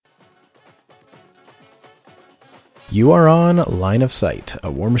You are on Line of Sight, a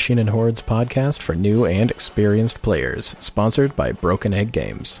War Machine and Hordes podcast for new and experienced players, sponsored by Broken Egg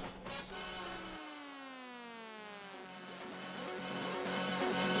Games.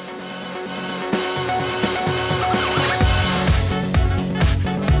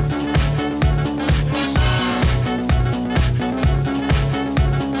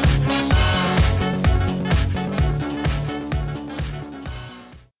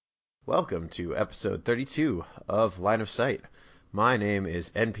 Welcome to episode 32 of Line of Sight. My name is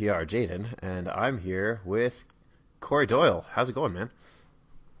NPR Jaden, and I'm here with Corey Doyle. How's it going, man?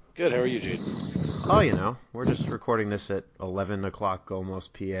 Good, how are you, Jaden? Oh, we're just recording this at 11 o'clock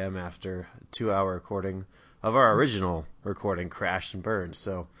almost p.m. after a 2-hour recording of our original recording crashed and burned.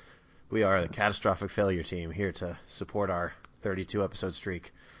 So we are the catastrophic failure team here to support our 32 episode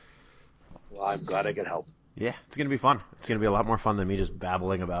streak. Well, I'm glad I could help. Yeah, it's going to be fun. It's going to be a lot more fun than me just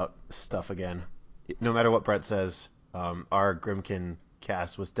babbling about stuff again. No matter what Brett says, our Grimkin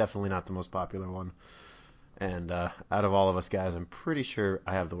cast was definitely not the most popular one. And out of all of us guys, I'm pretty sure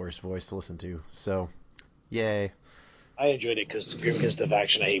I have the worst voice to listen to. So, yay. I enjoyed it because the Grimkin is the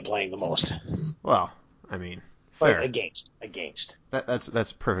faction I hate playing the most. Well, I mean, fair. Against.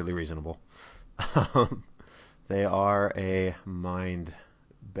 That's perfectly reasonable. They are a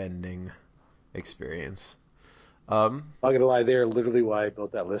mind-bending experience. I'm not gonna lie, they're literally why I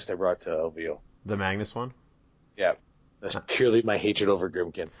built that list I brought to LVO. The Magnus one? Yeah, that's purely my hatred over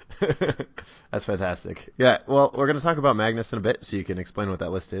Grimkin. That's fantastic. Yeah, well, we're going to talk about Magnus in a bit, so you can explain what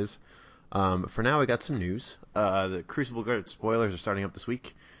that list is. For now, we got some news. The Crucible Guard spoilers are starting up this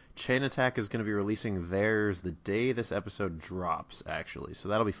week. Chain Attack is going to be releasing theirs the day this episode drops, actually, so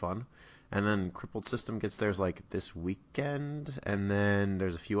that'll be fun. And then Crippled System gets theirs like this weekend, and then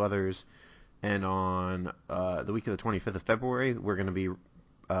there's a few others. And on the week of the 25th of February, we're going to be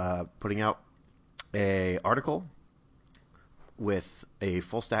putting out a article with a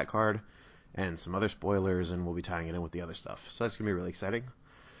full stat card and some other spoilers, and we'll be tying it in with the other stuff. So that's going to be really exciting.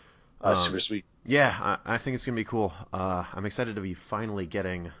 Super sweet. Yeah, I think it's going to be cool. I'm excited to be finally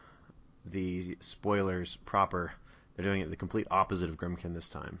getting the spoilers proper. They're doing it the complete opposite of Grimkin this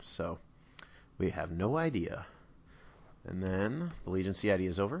time, so we have no idea. And then the Legion CID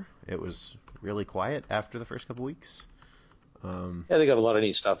is over. It was really quiet after the first couple weeks. Yeah, they got a lot of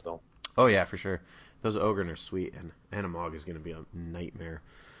neat stuff, though. Oh, yeah, for sure. Those Ogren are sweet, and Animog is going to be a nightmare.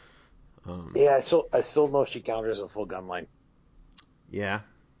 Yeah, I still know she counters a full gun line. Yeah.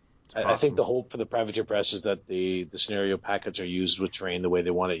 I think the hope for the Privateer Press is that the scenario packets are used with terrain the way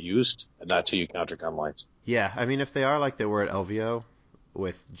they want it used, and that's how you counter gun lines. Yeah, I mean, if they are like they were at LVO,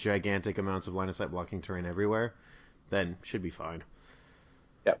 with gigantic amounts of line of sight blocking terrain everywhere, then should be fine.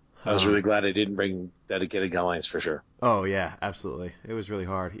 Yeah, I was really glad I didn't bring dedicated gun lines for sure. Oh, yeah, absolutely. It was really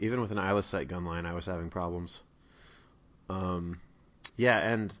hard. Even with an eyeless sight gun line, I was having problems. Yeah,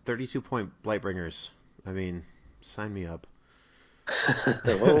 and 32-point Blightbringers. I mean, sign me up.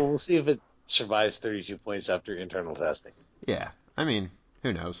 Well, we'll see if it survives 32 points after internal testing. Yeah, I mean,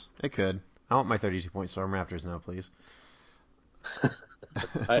 who knows? It could. I want my 32-point Storm Raptors now, please.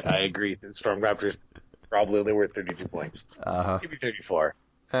 I agree. Storm Raptors probably only worth 32 points. Maybe 34.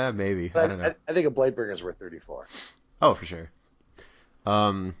 Maybe. But I don't know. I think a Blightbringer is worth 34. Oh, for sure.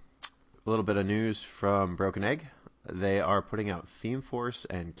 A little bit of news from Broken Egg. They are putting out Theme Force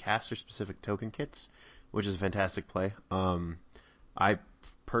and caster-specific token kits, which is a fantastic play. I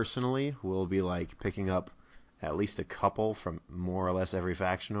personally will be like picking up at least a couple from more or less every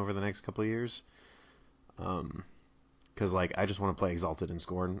faction over the next couple of years. Because like I just want to play Exalted and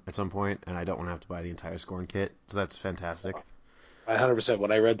Scorn at some point, and I don't want to have to buy the entire Scorn kit. So that's fantastic. 100%.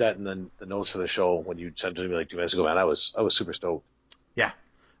 When I read that and then the notes for the show, when you sent it to me like 2 minutes ago, man, I was super stoked. Yeah,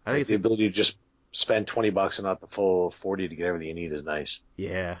 I think the ability to just spend $20 and not the full 40 to get everything you need is nice.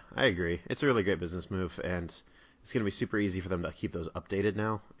 Yeah, I agree. It's a really great business move, and it's going to be super easy for them to keep those updated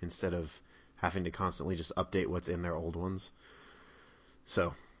now instead of having to constantly just update what's in their old ones.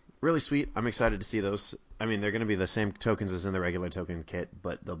 So, really sweet. I'm excited to see those. I mean, they're going to be the same tokens as in the regular token kit,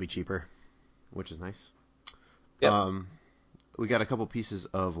 but they'll be cheaper, which is nice. Yep. We got a couple pieces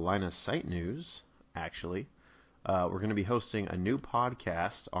of Line of Sight news, actually. We're going to be hosting a new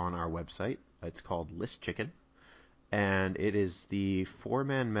podcast on our website. It's called List Chicken, and it is the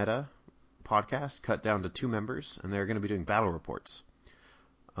 4-man meta podcast cut down to 2 members, and they're going to be doing battle reports,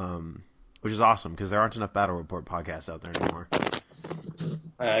 which is awesome because there aren't enough battle report podcasts out there anymore.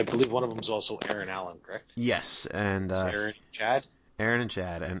 I believe one of them is also Aaron Allen, correct? Yes, and Aaron and Chad. Aaron and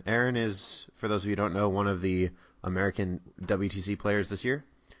Chad, and Aaron is, for those of you who don't know, one of the American WTC players this year.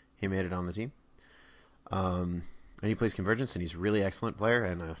 He made it on the team. And he plays Convergence, and he's a really excellent player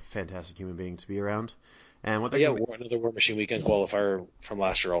and a fantastic human being to be around. And what Oh, they're yeah, going to be... another War Machine Weekend qualifier from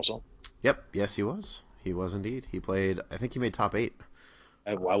last year also. Yep, yes, he was. He was indeed. He played, I think he made top 8.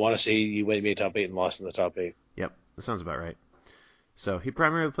 I want to say you made top 8 and lost in the top 8. Yep, that sounds about right. So he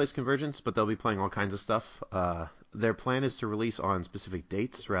primarily plays Convergence, but they'll be playing all kinds of stuff. Their plan is to release on specific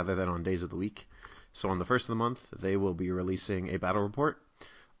dates rather than on days of the week. So on the 1st of the month, they will be releasing a battle report.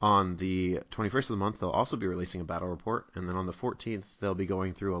 On the 21st of the month, they'll also be releasing a battle report. And then on the 14th, they'll be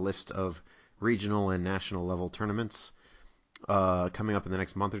going through a list of regional and national level tournaments coming up in the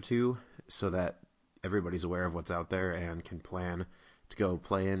next month or two so that everybody's aware of what's out there and can plan to go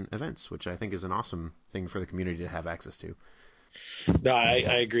play in events, which I think is an awesome thing for the community to have access to. No, I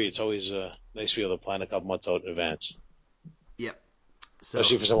agree. It's always nice to be able to plan a couple months out in advance. Yep. So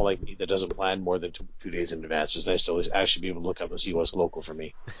Especially for someone like me that doesn't plan more than 2 days in advance. It's nice to actually be able to look up and see what's local for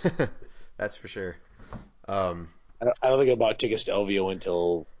me. that's for sure. I don't think I bought tickets to LVO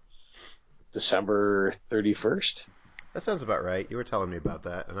until December 31st. That sounds about right. You were telling me about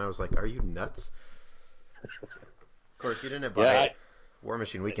that, and I was like, "Are you nuts?" Of course, you didn't buy War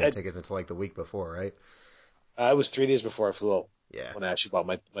Machine Weekend tickets until like the week before, right? I was 3 days before I flew out. Yeah. When I actually bought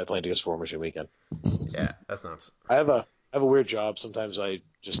my plane tickets for War Machine Weekend. Yeah, that's nuts. I have a weird job. Sometimes I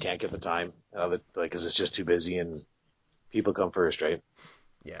just can't get the time, because it's just too busy and people come first, right?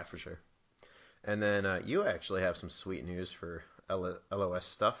 Yeah, for sure. And then you actually have some sweet news for LOS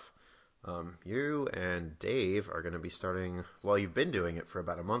stuff. You and Dave are going to be starting. Well, you've been doing it for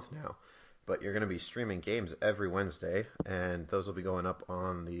about a month now, but you're going to be streaming games every Wednesday, and those will be going up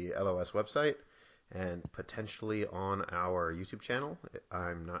on the LOS website and potentially on our YouTube channel.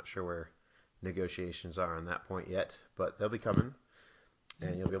 I'm not sure where negotiations are on that point yet, but they'll be coming,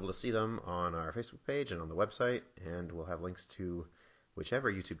 and you'll be able to see them on our Facebook page and on the website, and we'll have links to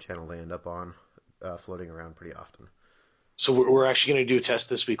whichever YouTube channel they end up on floating around pretty often. So we're actually going to do a test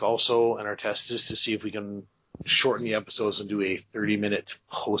this week also, and our test is to see if we can shorten the episodes and do a 30-minute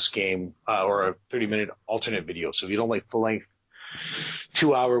post-game or a 30-minute alternate video. So if you don't like full-length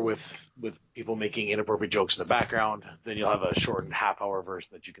 2 hour with people making inappropriate jokes in the background, then you'll have a shortened half-hour version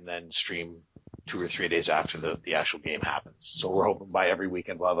that you can then stream 2 or 3 days after the actual game happens. So we're hoping by every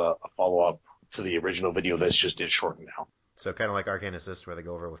weekend we'll have a follow-up to the original video that's just shortened now. So kind of like Arcane Assist where they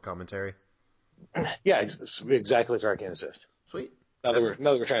go over with commentary? Yeah, exactly like Arcane Assist. Sweet. Now that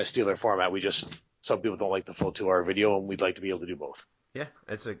we're trying to steal their format, some people don't like the full 2 hour video, and we'd like to be able to do both. Yeah,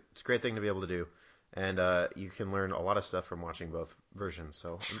 it's a great thing to be able to do, and you can learn a lot of stuff from watching both versions.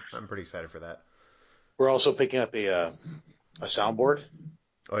 So I'm pretty excited for that. We're also picking up a soundboard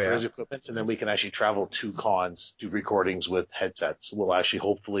for his equipment, and then we can actually travel to cons, do recordings with headsets. We'll actually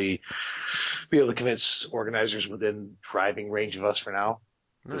hopefully be able to convince organizers within driving range of us for now,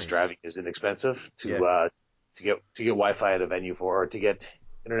 because driving is inexpensive to get Wi-Fi at a venue or to get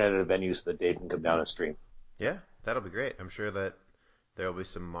internet at a venue so that Dave can come down and stream. Yeah, that'll be great. I'm sure that there will be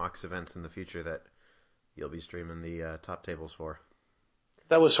some Mox events in the future that you'll be streaming the top tables for.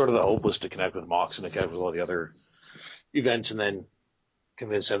 That was sort of the hope, was to connect with Mox and to connect with all the other events, and then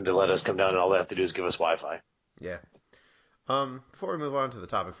convince them to let us come down, and all they have to do is give us Wi-Fi. Yeah. Before we move on to the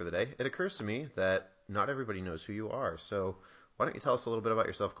topic for the day, it occurs to me that not everybody knows who you are. So why don't you tell us a little bit about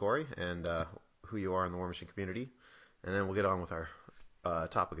yourself, Corey, and who you are in the War Machine community, and then we'll get on with our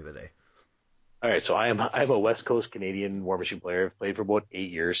topic of the day. All right, so I'm a West Coast Canadian War Machine player. I've played for about 8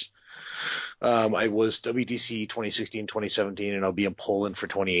 years. I was WTC 2016, 2017, and I'll be in Poland for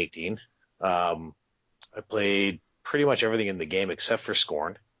 2018. I played pretty much everything in the game except for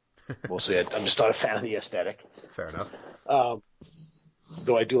Scorn. Mostly, I'm just not a fan of the aesthetic. Fair enough.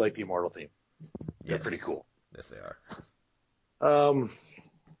 Though I do like the Immortal theme. They're pretty cool. Yes, they are.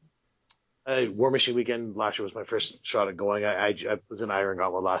 War Machine Weekend last year was my first shot at going. I was in Iron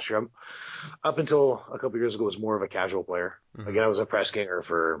Gauntlet last year. Up until a couple years ago, was more of a casual player. Mm-hmm. Again, I was a press ganger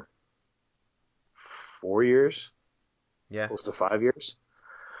for 4 years. Yeah. Close to 5 years.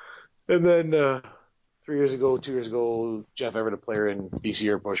 And then 2 years ago, Jeff Everett, a player in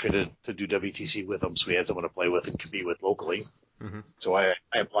BC, approached me to do WTC with him, so we had someone to play with and compete with locally. Mm-hmm. So I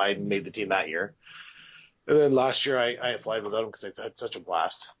applied and made the team that year. And then last year I applied without him because I had such a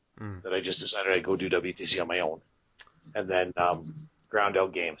blast that I just decided I'd go do WTC on my own. And then ground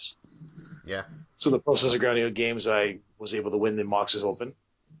out games. Yeah. So the process of grounding out games, I was able to win the Moxes Open,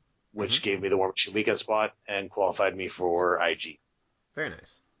 which gave me the War Machine Weekend spot and qualified me for IG. Very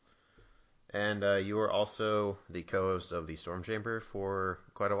nice. And you were also the co-host of the Storm Chamber for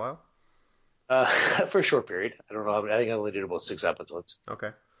quite a while? For a short period. I don't know. I think I only did about 6 episodes. Okay.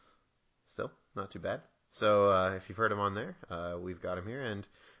 Still, not too bad. So if you've heard him on there, we've got him here, and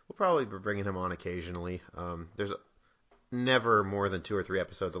we'll probably be bringing him on occasionally. There's never more than 2 or 3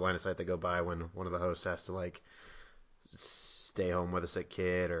 episodes of Line of Sight that go by when one of the hosts has to like stay home with a sick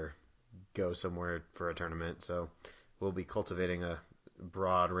kid or go somewhere for a tournament. So we'll be cultivating a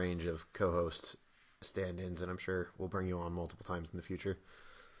broad range of co-host stand-ins, and I'm sure we'll bring you on multiple times in the future.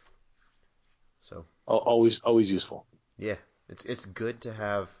 So Always useful. yeah, it's good to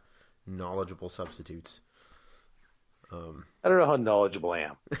have knowledgeable substitutes. I don't know how knowledgeable I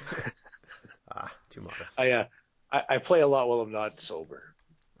am. Too modest. I play a lot while I'm not sober.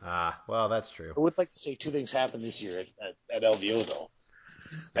 Well, that's true. I would like to say 2 things happened this year at LVO though.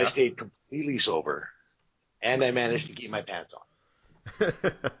 Yeah. I stayed completely sober, and I managed to keep my pants on.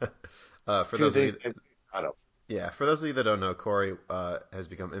 For those of you, For those of you that don't know, Corey has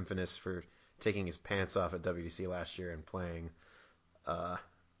become infamous for taking his pants off at WDC last year and playing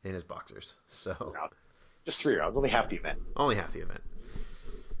in his boxers. So just 3 rounds, only half the event. Only half the event.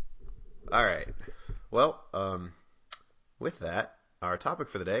 All right. Well, with that, our topic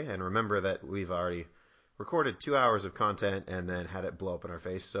for the day, and remember that we've already recorded 2 hours of content and then had it blow up in our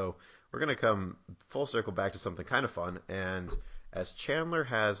face, so we're going to come full circle back to something kind of fun. And as Chandler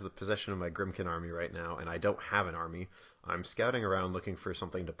has the possession of my Grymkin army right now, and I don't have an army, I'm scouting around looking for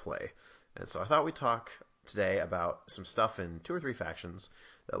something to play. And so I thought we'd talk today about some stuff in 2 or 3 factions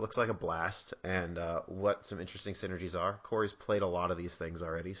that looks like a blast, and what some interesting synergies are. Corey's played a lot of these things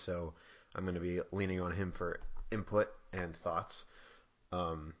already, so I'm going to be leaning on him for input and thoughts.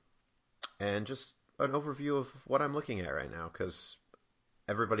 And just an overview of what I'm looking at right now, because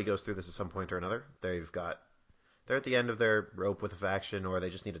everybody goes through this at some point or another. They're at the end of their rope with a faction, or they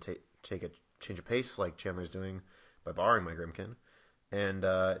just need to take a change of pace, like Chandler's doing by borrowing my Grymkin. And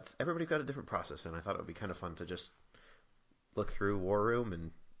everybody's got a different process, and I thought it would be kind of fun to just look through War Room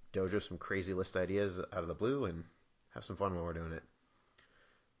and dojo some crazy list ideas out of the blue and have some fun while we're doing it.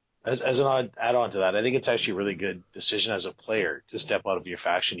 As an add-on to that, I think it's actually a really good decision as a player to step out of your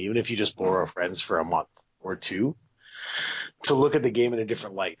faction, even if you just borrow friends for a month or 2, to look at the game in a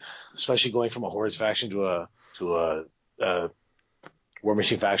different light, especially going from a Hordes faction to a War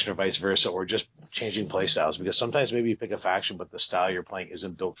Machine faction or vice versa, or just changing play styles. Because sometimes maybe you pick a faction, but the style you're playing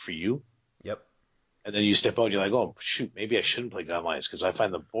isn't built for you. Yep. And then you step out and you're like, oh, shoot, maybe I shouldn't play Gunlines because I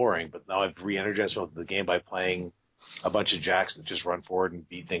find them boring, but now I've re-energized most of the game by playing a bunch of jacks that just run forward and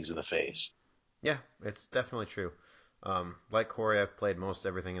beat things in the face. Yeah, it's definitely true. Like Corey, I've played most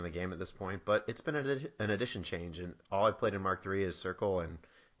everything in the game at this point, but it's been an addition change, and all I've played in Mark III is Circle and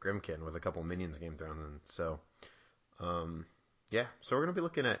Grymkin with a couple minions game thrown in. So, yeah, so we're going to be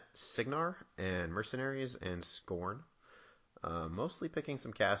looking at Cygnar and Mercenaries and Scorn, mostly picking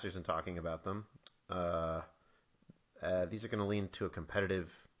some casters and talking about them. These are going to lean to a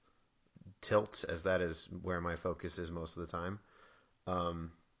competitive tilt, as that is where my focus is most of the time.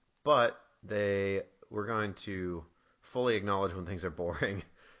 But we're going to fully acknowledge when things are boring,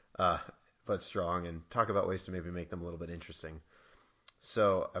 but strong, and talk about ways to maybe make them a little bit interesting.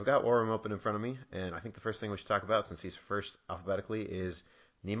 So I've got War Room open in front of me, and I think the first thing we should talk about, since he's first alphabetically, is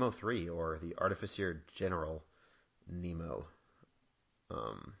Nemo 3, or the Artificer General Nemo.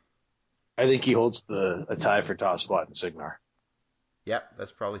 I think he holds a tie for top spot in Cygnar. Yeah,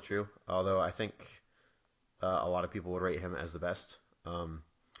 that's probably true. Although I think a lot of people would rate him as the best.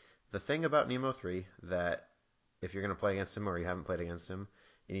 The thing about Nemo 3 that if you're going to play against him or you haven't played against him,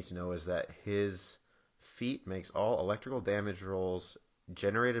 you need to know is that his feat makes all electrical damage rolls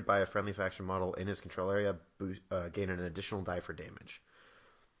generated by a friendly faction model in his control area gain an additional die for damage.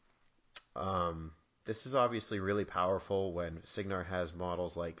 This is obviously really powerful when Cygnar has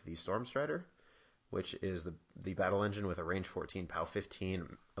models like the Stormstrider, which is the battle engine with a range 14, POW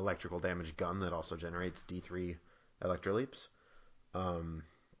 15 electrical damage gun that also generates D3 Electroleaps. And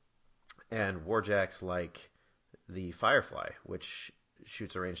Warjacks like the Firefly, which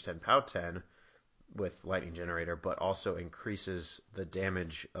shoots a range 10, POW 10 with Lightning Generator, but also increases the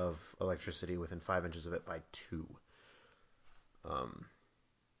damage of electricity within 5 inches of it by 2.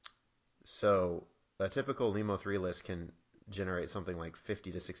 So a typical Nemo 3 list can generate something like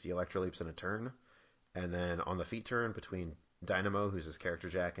 50 to 60 Electroleaps in a turn. And then on the feat turn, between Dynamo, who's his character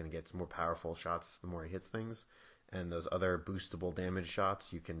jack and gets more powerful shots the more he hits things, and those other boostable damage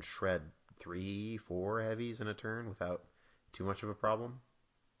shots, you can shred 3-4 heavies in a turn without too much of a problem.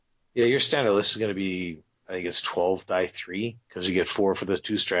 Yeah, your standard list is going to be, I think it's 12 die 3, because you get 4 for the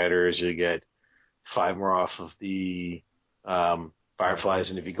 2 Striders, you get 5 more off of the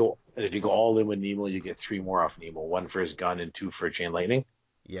Fireflies, and if you go all in with Nemo, you get 3 more off Nemo, 1 for his gun and 2 for Chain Lightning.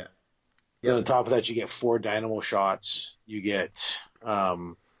 Yeah. Yep. On top of that, you get 4 Dynamo shots. You get,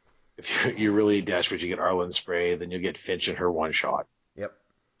 if you're really desperate, you get Arlen Spray. Then you get Finch and her 1 shot. Yep.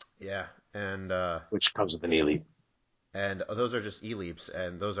 Yeah, and which comes with an elite. And those are just E-leaps,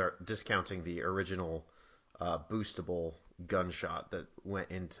 and those are discounting the original boostable gunshot that went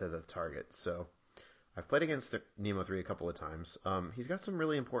into the target. So I've played against Nemo 3 a couple of times. He's got some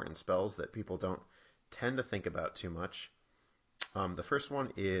really important spells that people don't tend to think about too much. The first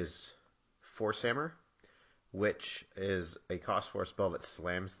one is Force Hammer, which is a cost 4 spell that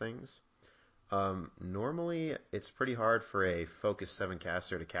slams things. Normally, it's pretty hard for a Focus 7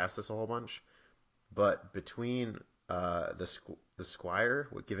 caster to cast this a whole bunch, but between the Squire,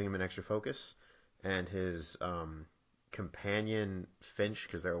 giving him an extra focus, and his companion Finch,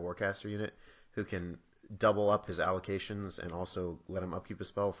 because they're a Warcaster unit, who can double up his allocations and also let him upkeep a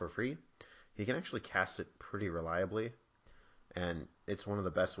spell for free, he can actually cast it pretty reliably. And it's one of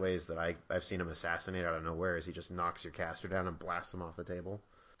the best ways that I've seen him assassinate out of nowhere is he just knocks your caster down and blasts them off the table.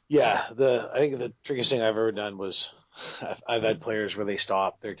 Yeah, I think the trickiest thing I've ever done was I've had players where they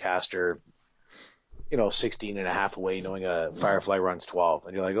stop their caster, 16 and a half away, knowing a Firefly runs 12,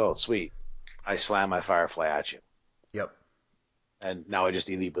 and you're like, oh, sweet, I slam my Firefly at you. Yep. And now I just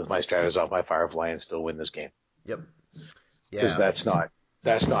elite with my Stratos off my Firefly and still win this game. Yep. Because that's not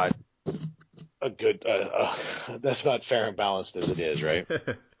a good, that's not fair and balanced as it is, right?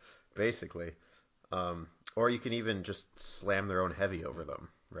 Basically. Or you can even just slam their own heavy over them,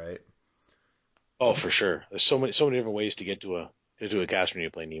 right? Oh, for sure. There's so many different ways to get to a caster when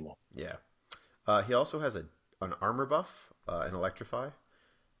you play Nemo. Yeah. He also has an armor buff, an Electrify,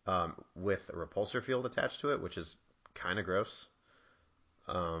 with a repulsor field attached to it, which is kind of gross.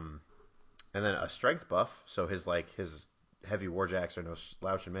 And then a strength buff, so his heavy warjacks are no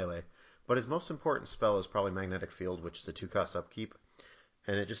slouch in melee. But his most important spell is probably Magnetic Field, which is a 2-cost upkeep.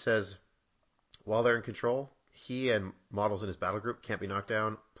 And it just says, while they're in control, he and models in his battle group can't be knocked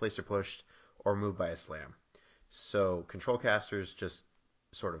down, placed or pushed, or moved by a slam. So control casters just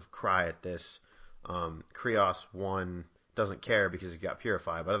sort of cry at this. Krios 1 doesn't care because he's got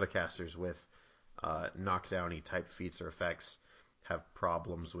Purify, but other casters with knockdowny type feats or effects have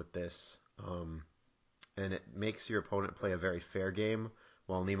problems with this. And it makes your opponent play a very fair game,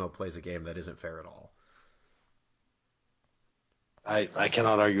 while Nemo plays a game that isn't fair at all. I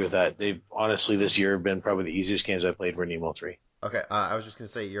cannot argue with that. They've honestly this year been probably the easiest games I've played for Nemo 3. Okay, I was just going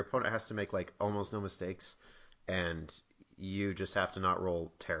to say, your opponent has to make almost no mistakes, and you just have to not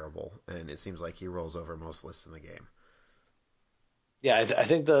roll terrible, and it seems like he rolls over most lists in the game. Yeah, I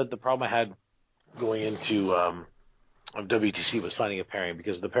think the problem I had going into of WTC was finding a pairing,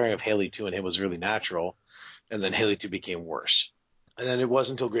 because the pairing of Haley 2 and him was really natural, and then Haley 2 became worse. And then it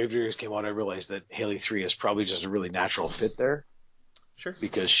wasn't until Gravediggers came out I realized that Haley 3 is probably just a really natural fit there. Sure.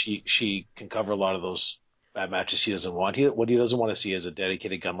 Because she can cover a lot of those bad matches he doesn't want. What he doesn't want to see is a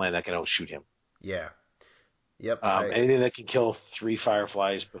dedicated gunline that can outshoot him. Yeah. Yep. Anything that can kill 3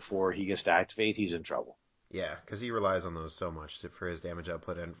 Fireflies before he gets to activate, he's in trouble. Yeah, because he relies on those so much for his damage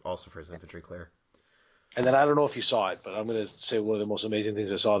output and also for his infantry clear. And then I don't know if you saw it, but I'm going to say one of the most amazing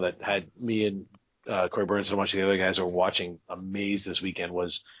things I saw that had me and Corey Burns and a bunch of the other guys who were watching amazed this weekend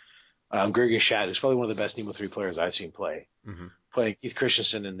was Gregory Shat, who's probably one of the best Nemo 3 players I've seen play. Mm-hmm. Playing Keith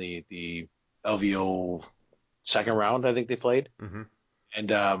Christensen in the LVO second round, I think they played. Mm-hmm.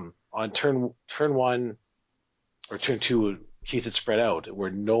 And on turn 1 or turn 2, Keith had spread out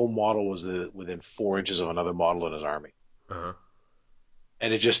where no model was within 4 inches of another model in his army. Uh-huh.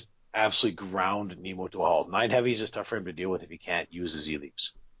 And it just absolutely ground Nemo to a halt. 9 heavies is tough for him to deal with if he can't use his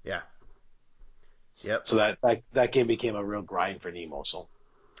E-leaps. Yeah. Yep. So that game became a real grind for Nemo. So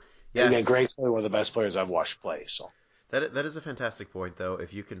yeah. Again, Greg's probably one of the best players I've watched play. So that is a fantastic point, though.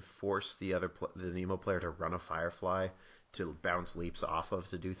 If you can force the Nemo player to run a Firefly to bounce leaps off of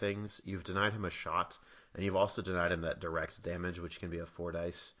to do things, you've denied him a shot, and you've also denied him that direct damage, which can be a 4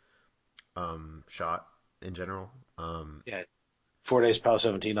 dice shot in general. Yeah, 4 dice PAL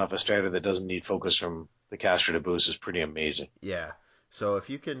 17 off a Stratter that doesn't need focus from the caster to boost is pretty amazing. Yeah, so if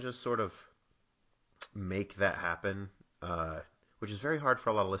you can just sort of make that happen, which is very hard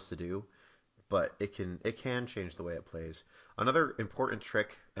for a lot of lists to do, but it can change the way it plays. Another important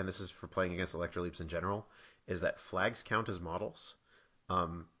trick, and this is for playing against Electroleaps in general, is that flags count as models.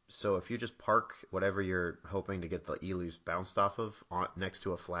 So if you just park whatever you're hoping to get the E-leaps bounced off of next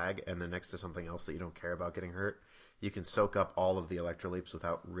to a flag and then next to something else that you don't care about getting hurt, you can soak up all of the Electroleaps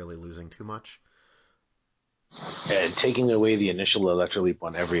without really losing too much. And taking away the initial Electroleap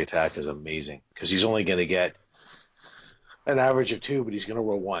on every attack is amazing, because he's only going to get an average of 2, but he's going to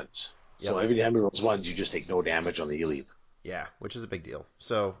roll ones. So every time he rolls ones, you just take no damage on the E-leap. Yeah, which is a big deal.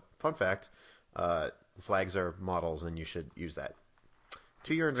 So, fun fact, flags are models, and you should use that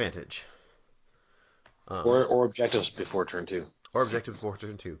to your advantage. Or objectives before turn 2. Or objective before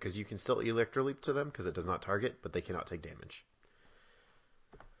turn 2, because you can still electro leap to them because it does not target, but they cannot take damage.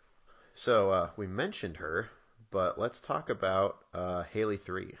 So we mentioned her, but let's talk about Haley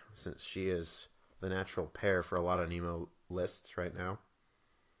 3, since she is the natural pair for a lot of Nemo lists right now.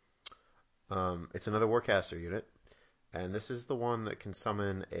 It's another Warcaster unit, and this is the one that can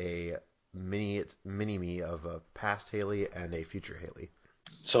summon a mini-me of a past Haley and a future Haley.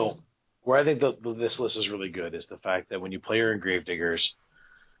 So, where I think this list is really good is the fact that when you play her in Gravediggers,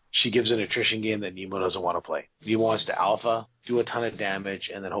 she gives an attrition game that Nemo doesn't want to play. Nemo wants to alpha, do a ton of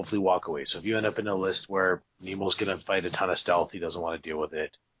damage, and then hopefully walk away. So if you end up in a list where Nemo's going to fight a ton of stealth, he doesn't want to deal with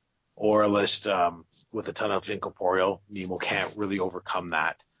it, or a list with a ton of incorporeal, Nemo can't really overcome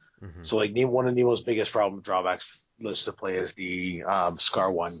that. Mm-hmm. So like one of Nemo's biggest drawbacks list to play is the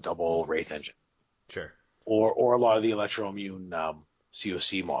Scar 1 double Wraith engine. Sure. Or a lot of the electroimmune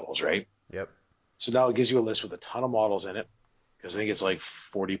COC models, right? Yep. So now it gives you a list with a ton of models in it, because I think it's like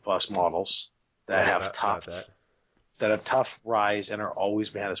 40 plus models that have tough rise and are always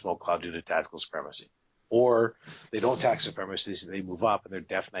behind a smoke cloud due to tactical supremacy. Or they don't tax supremacy, so they move up and they're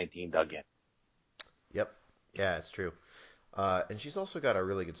Def 19 dug in. Yep. Yeah, it's true. And she's also got a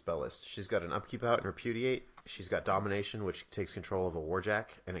really good spell list. She's got an Upkeep Out and Repudiate. She's got Domination, which takes control of a Warjack,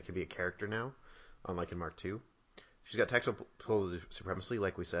 and it can be a character now, unlike in Mark II. She's got Tactical Supremacy,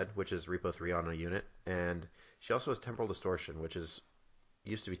 like we said, which is Repo 3 on a unit. And she also has Temporal Distortion, which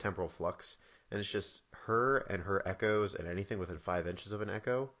used to be Temporal Flux. And it's just her and her echoes and anything within 5 inches of an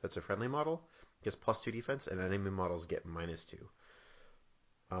echo that's a friendly model gets +2 defense, and enemy models get -2.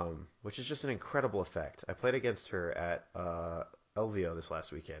 Which is just an incredible effect. I played against her at LVO this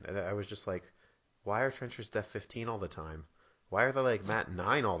last weekend, and I was just like, why are Trenchers Def 15 all the time? Why are they like Mat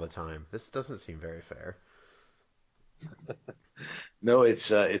 9 all the time? This doesn't seem very fair. No,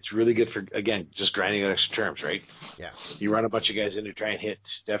 it's really good for, again, just grinding out extra terms, right? Yeah. You run a bunch of guys in to try and hit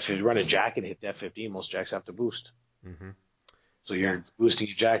Def. If you run a Jack and hit Def 15, most Jacks have to boost. Mm-hmm. So you're boosting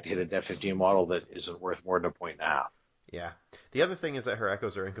your Jack to hit a Def 15 model that isn't worth more than a point and a half. Yeah. The other thing is that her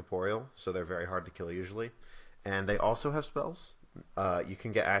echoes are incorporeal, so they're very hard to kill usually. And they also have spells. You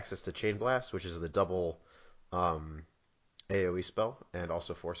can get access to Chain Blast, which is the double AoE spell, and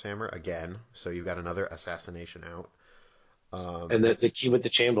also Force Hammer again. So you've got another assassination out. And the key with the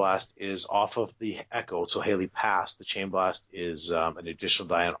Chain Blast is off of the Echo, so Haley passed. The Chain Blast is an additional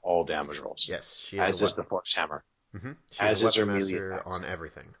die on all damage rolls. Yes, she is the Force Hammer. Mm-hmm. She's a weapon master on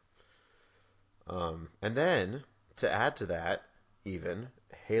everything. And then, to add to that, even,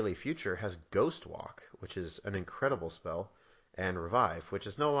 Haley Future has Ghost Walk, which is an incredible spell, and Revive, which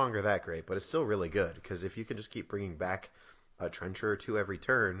is no longer that great, but it's still really good, because if you can just keep bringing back a Trencher or two every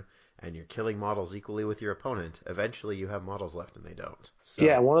turn, and you're killing models equally with your opponent, eventually you have models left and they don't. So,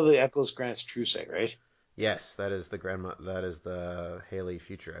 yeah, one of the Echoes grants True Sight, right? Yes, that is the Haley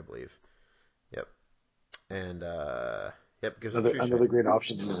Future, I believe. Yep. And gives another great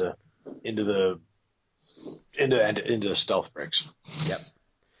option into the stealth bricks. Yep.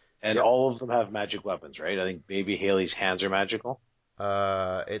 And all of them have magic weapons, right? I think maybe Haley's hands are magical.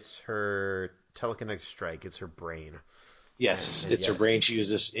 It's her telekinetic strike. It's her brain. Yes, it's her brain. She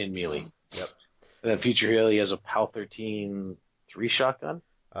uses in melee. Yep. And then Future Haley has a PAL 13 3 shotgun.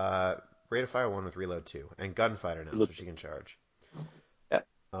 Rate of fire 1 with reload 2, and gunfighter now, so she can charge. Yeah.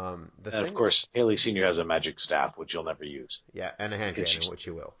 Of course, Haley Senior has a magic staff, which you'll never use. Yeah, and a hand cannon, which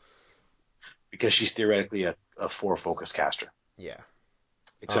you will. Because she's theoretically a 4 focus caster. Yeah.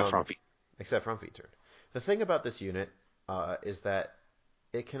 Except from feet. Except from feet turn. The thing about this unit is that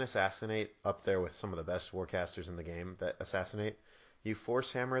it can assassinate up there with some of the best warcasters in the game that assassinate. You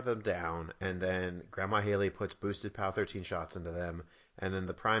force hammer them down, and then Grandma Haley puts boosted POW 13 shots into them, and then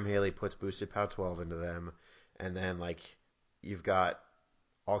the Prime Haley puts boosted POW 12 into them, and then you've got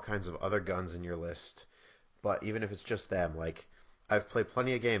all kinds of other guns in your list. But even if it's just them, I've played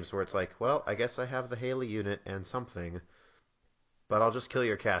plenty of games where it's like, well, I guess I have the Haley unit and something, but I'll just kill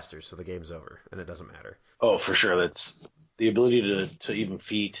your casters, so the game's over, and it doesn't matter. Oh, for sure. That's the ability to even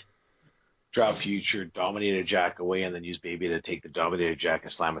feat, drop Future, dominate a Jack away, and then use Baby to take the dominated Jack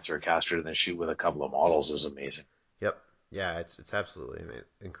and slam it through a caster, and then shoot with a couple of models is amazing. Yep. Yeah, it's absolutely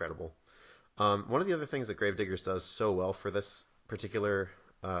incredible. One of the other things that Gravediggers does so well for this particular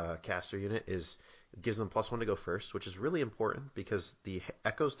caster unit is it gives them +1 to go first, which is really important because the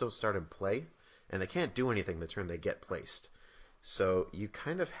Echoes don't start in play, and they can't do anything the turn they get placed. So you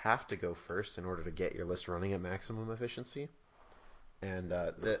kind of have to go first in order to get your list running at maximum efficiency, and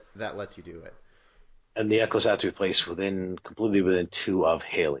that lets you do it. And the Echoes have to be placed completely within 2 of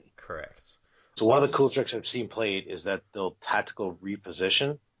Haley. Correct. So one of the cool tricks I've seen played is that they'll tactical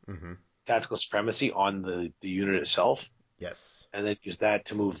reposition, tactical supremacy on the unit itself. Yes. and then use that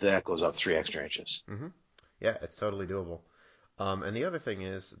to move the echoes up 3 extra inches. Mm-hmm. Yeah, it's totally doable. And the other thing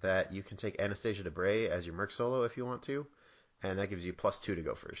is that you can take Anastasia Debray as your Merc solo if you want to, and that gives you +2 to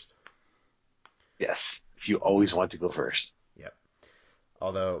go first. Yes, if you always want to go first. Yep.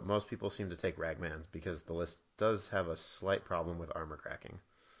 Although most people seem to take Ragmans because the list does have a slight problem with armor cracking.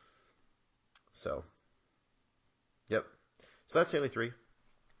 So, yep. So that's Haley 3.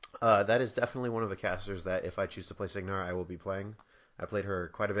 That is definitely one of the casters that if I choose to play Signar, I will be playing. I played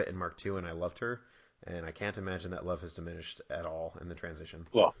her quite a bit in Mark II, and I loved her, and I can't imagine that love has diminished at all in the transition.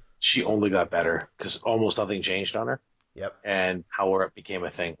 Well, she only got better because almost nothing changed on her. Yep. And Power Up became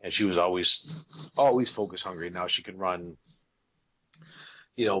a thing, and she was always focus hungry. Now she can run,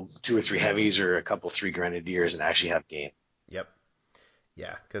 2 or 3 heavies or a couple 3 grenadiers and actually have game. Yep.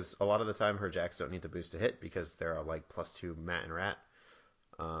 Yeah, because a lot of the time her jacks don't need to boost to hit because they're all like +2 mat and rat.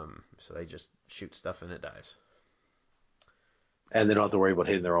 So they just shoot stuff and it dies. And they don't have to worry about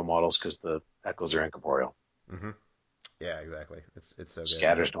hitting their own models because the echoes are incorporeal. Mm-hmm. Yeah, exactly. It's so good.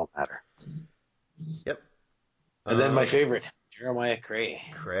 Scatters don't matter. Yep. And then my favorite, Jeremiah Cray.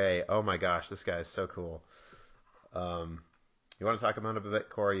 Cray. Oh my gosh, this guy is so cool. You want to talk about him a bit,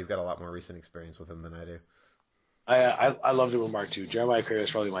 Corey? You've got a lot more recent experience with him than I do. I loved it with Mark II. Jeremiah Cray was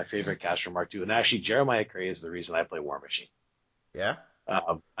probably my favorite caster Mark II. And actually, Jeremiah Cray is the reason I play War Machine. Yeah?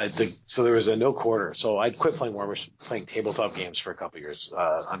 I think so. There was a no quarter, so I'd quit playing War Machine, playing tabletop games for a couple of years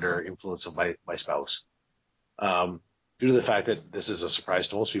under influence of my spouse. Due to the fact that this is a surprise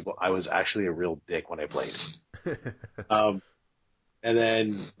to most people, I was actually a real dick when I played. And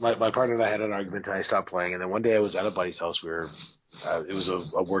then my partner and I had an argument, and I stopped playing. And then one day I was at a buddy's house. It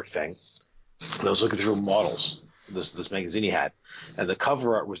was a work thing, and I was looking through models. This magazine he had, and the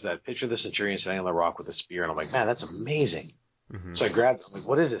cover art was that picture of the Centurion standing on the rock with a spear, and I'm like, man, that's amazing. Mm-hmm. So I grabbed it. I'm like,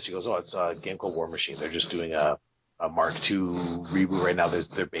 what is this? He goes, oh, it's a game called War Machine. They're just doing a Mark II reboot right now.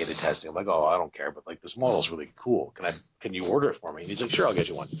 They're beta testing. I'm like, oh, I don't care, but like this model's really cool. Can you order it for me? And he's like, sure, I'll get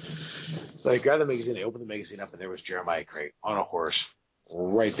you one. So I grabbed the magazine. I opened the magazine up, and there was Jeremiah Cray on a horse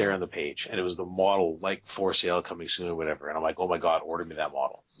right there on the page, and it was the model like for sale coming soon or whatever. And I'm like, oh my god, order me that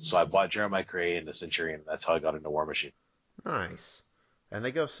model. So I bought Jeremiah Cray and the Centurion. That's how I got into War Machine. Nice. And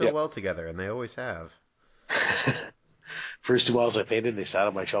they go so well together, and they always have. First 2 models I painted, they sat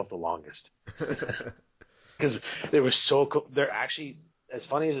on my shelf the longest. Because they were so cool. They're actually, as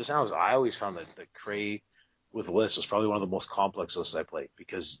funny as it sounds, I always found that the Cray with lists was probably one of the most complex lists I played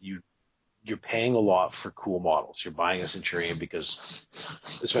because you're paying a lot for cool models. You're buying a Centurion because,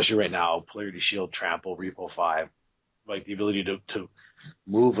 especially right now, Polarity Shield, Trample, Repo 5, like the ability to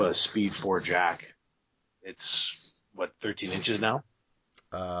move a Speed 4 Jack, it's, 13 inches now?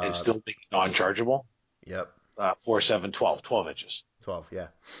 And still make it non-chargeable? Yep. 4, 7, 12 inches. 12, yeah.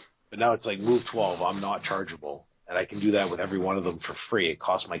 But now it's like move 12, I'm not chargeable. And I can do that with every one of them for free. It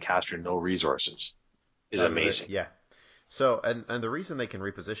costs my caster no resources. It's amazing. Yeah. So, and the reason they can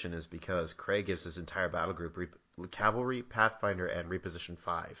reposition is because Cray gives his entire battle group Cavalry, Pathfinder, and Reposition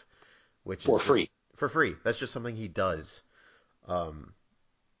 5. Which for is free. For free. That's just something he does.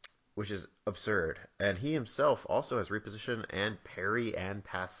 Which is absurd. And he himself also has Reposition and Parry and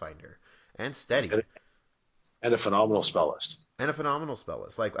Pathfinder. And Steady. And a phenomenal spell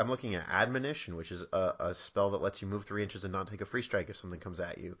list. Like, I'm looking at Admonition, which is a spell that lets you move 3 inches and not take a free strike if something comes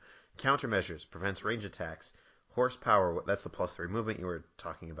at you. Countermeasures, prevents range attacks. Horsepower, that's the +3 movement you were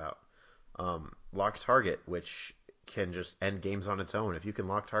talking about. Lock Target, which can just end games on its own. If you can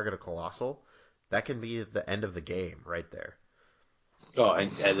lock target a Colossal, that can be the end of the game right there. Oh, and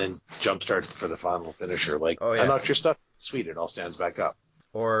then Jumpstart for the final finisher. Like, oh, yeah. I knocked your stuff. Sweet, it all stands back up.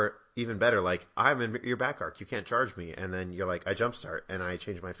 Or even better, like, I'm in your back arc, you can't charge me, and then you're like, I jumpstart, and I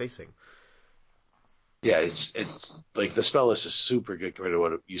change my facing. Yeah, it's like the spell list is super good compared to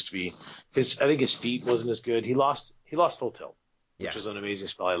what it used to be. I think his feet wasn't as good. He lost full tilt, which was an amazing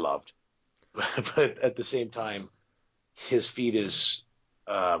spell I loved. But at the same time, his feet is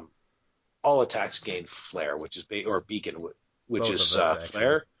all attacks gain flare, which is or beacon, which both is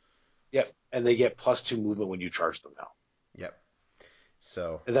flare. Yep, and they get +2 movement when you charge them now. Yep.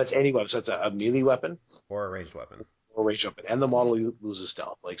 So. And that's any weapon. So it's a melee weapon or a ranged weapon. And the model loses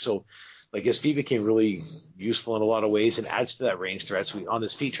stealth. Like his feet became really useful in a lot of ways and adds to that range threat. So on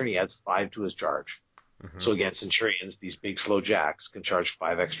his feet turn, he adds 5 to his charge. Mm-hmm. So against Centurions, these big slow jacks can charge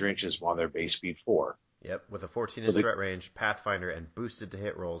 5 extra inches while they're base speed 4. Yep, with a 14-inch threat range, Pathfinder, and boosted to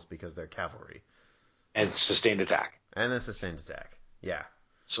hit rolls because they're cavalry. And sustained attack. Yeah.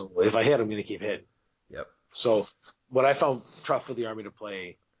 So if I hit, I'm going to keep hitting. Yep. So what I found tough with the army to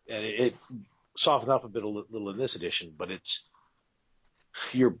play, and it softened up a little in this edition, but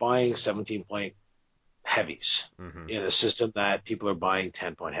you're buying 17 point heavies Mm-hmm. in a system that people are buying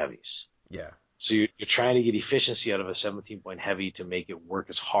 10-point heavies. Yeah. So you're trying to get efficiency out of a 17-point heavy to make it work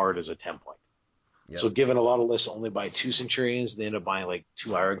as hard as a 10-point. Yep. So given a lot of lists only buy 2 Centurions, they end up buying like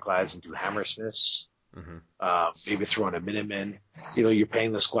 2 Ironclads and 2 Hammersmiths. Mm-hmm. Maybe throwing a Minuteman. You're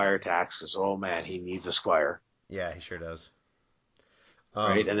paying the Squire tax because, oh man, he needs a Squire. Yeah, he sure does.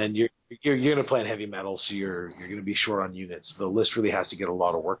 Right, and then you're going to play in heavy metal, so you're going to be short on units. The list really has to get a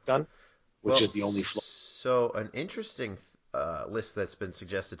lot of work done, which Well, is the only flaw. so an interesting list that's been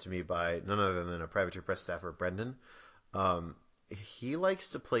suggested to me by none other than a Privateer Press staffer, Brendan. He likes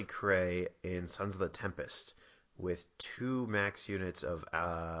to play Cray in Sons of the Tempest with 2 max units of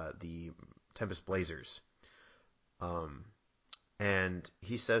the Tempest Blazers. Um, and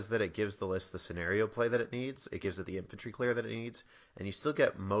he says that it gives the list the scenario play that it needs, it gives it the infantry clear that it needs, and you still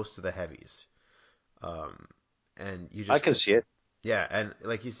get most of the heavies. Um, and you I just can see it. Yeah, and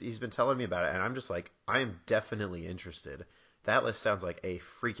like he's been telling me about it, and I'm just like, I am definitely interested. That list sounds like a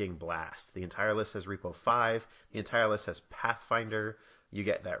freaking blast. The entire list has Repo 5. The entire list has Pathfinder. You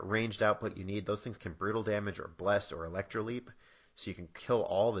get that ranged output you need. Those things can brutal damage or blessed or electroleap, so you can kill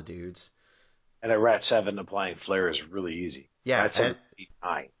all the dudes. And at Rat 7, applying Flare is really easy. Yeah, Rat 7 is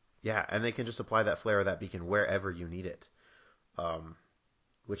 9. yeah, and they can just apply that flare or that beacon wherever you need it, um,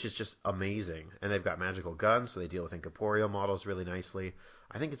 which is just amazing. And they've got magical guns, so they deal with incorporeal models really nicely.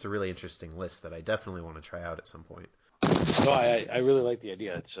 I think it's a really interesting list that I definitely want to try out at some point. No, I really like the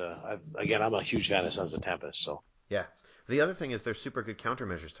idea. It's I'm a huge fan of Sons of Tempest, so. Yeah. The other thing is they're super good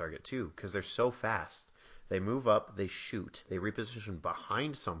countermeasures target too, because they're so fast. They move up, they shoot, they reposition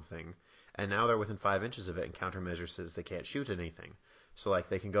behind something, and now they're within 5 inches of it, and countermeasure says they can't shoot anything. So like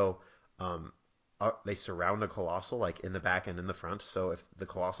they can go, they surround a colossal like in the back and in the front. So if the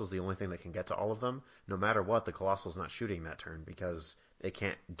colossal's the only thing that can get to all of them, no matter what, the colossal's not shooting that turn because it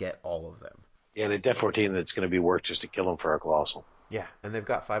can't get all of them. Yeah, and at Def 14, that's going to be work just to kill him for our Colossal. Yeah, and they've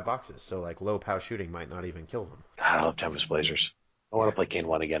got 5 boxes, so like low POW shooting might not even kill them. God, I love Tempest Blazers. I want to play Kane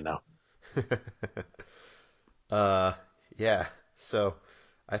 1 again now. uh, yeah. So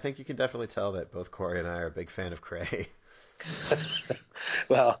I think you can definitely tell that both Corey and I are a big fan of Cray.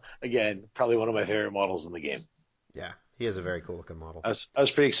 Well, again, probably one of my favorite models in the game. Yeah, he is a very cool looking model. I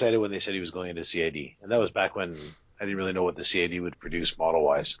was pretty excited when they said he was going into CID, and that was back when I didn't really know what the CID would produce model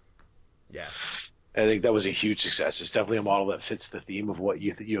wise. Yeah. I think that was a huge success. It's definitely a model that fits the theme of what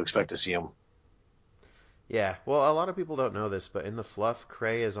you expect to see him. Yeah, well, a lot of people don't know this, but in the fluff,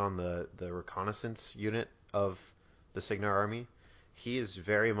 Cray is on the reconnaissance unit of the Cygnar army. He is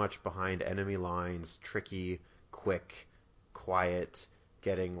very much behind enemy lines, tricky, quick, quiet,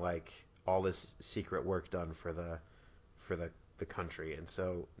 getting like all this secret work done for the country, and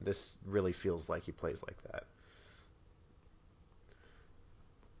so this really feels like he plays like that.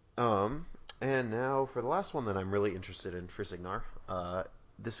 Um, and now for the last one that I'm really interested in for Cygnar,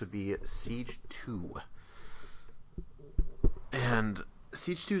 this would be Siege 2. And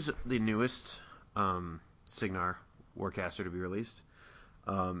Siege 2 is the newest Cygnar Warcaster to be released.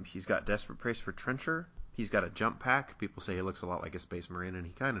 He's got Desperate Pace for Trencher. He's got a jump pack. People say he looks a lot like a Space Marine, and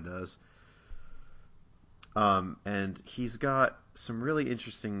he kind of does. And he's got some really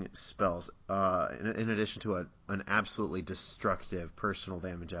interesting spells, in addition to an absolutely destructive personal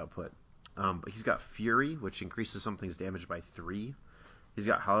damage output. But he's got Fury, which increases something's damage by 3. He's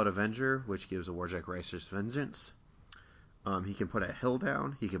got Hallowed Avenger, which gives a Warjack Ricer's Vengeance. He can put a hill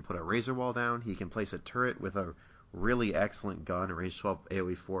down. He can put a razor wall down. He can place a turret with a really excellent gun, a range 12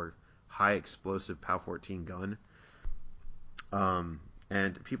 AoE 4 high explosive POW 14 gun.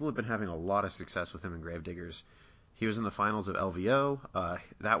 And people have been having a lot of success with him in Gravediggers. He was in the finals of LVO.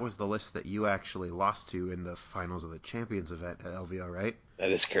 That was the list that you actually lost to in the finals of the Champions event at LVO, right?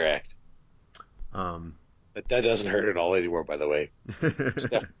 That is correct. Um, But that doesn't hurt at all anymore, by the way. It's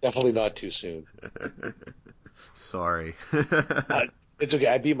definitely not too soon. Sorry. It's okay.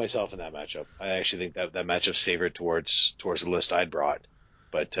 I beat myself in that matchup. I actually think that matchup's favored towards the list I'd brought,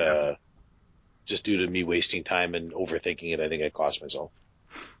 but just due to me wasting time and overthinking it, I think I cost myself.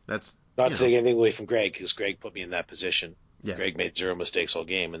 That's not to take anything away from Greg, because Greg put me in that position. Yeah. Greg made 0 mistakes all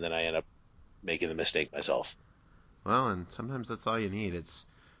game, and then I end up making the mistake myself. Well, and sometimes that's all you need. It's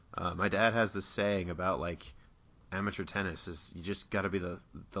my dad has this saying about like amateur tennis is you just got to be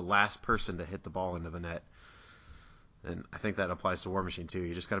the last person to hit the ball into the net. And I think that applies to War Machine too.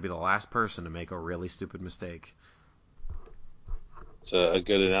 You just got to be the last person to make a really stupid mistake. It's a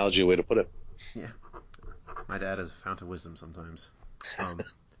good analogy, way to put it. Yeah. My dad is a fount of wisdom sometimes.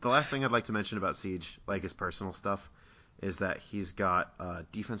 The last thing I'd like to mention about Siege, like his personal stuff, is that he's got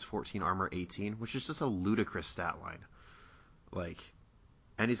defense 14, armor 18, which is just a ludicrous stat line. Like,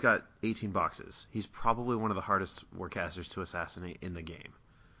 and he's got 18 boxes. He's probably one of the hardest warcasters to assassinate in the game.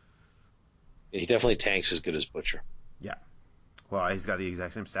 He definitely tanks as good as Butcher. Yeah. Well, he's got the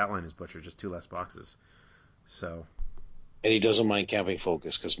exact same stat line as Butcher, just 2 less boxes. So. And he doesn't mind camping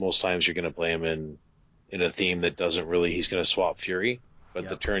focus, because most times you're going to play him in a theme that doesn't really. He's going to swap Fury, but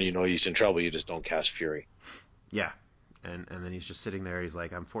the turn he's in trouble, you just don't cast Fury. Yeah. And then he's just sitting there. He's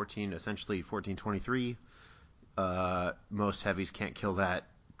like, I'm 1423. Most heavies can't kill that.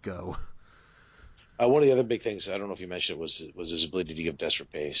 Go. One of the other big things, I don't know if you mentioned it, was his ability to give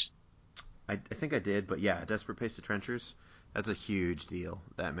Desperate Pace. I think I did, but yeah, Desperate Pace to Trenchers, that's a huge deal.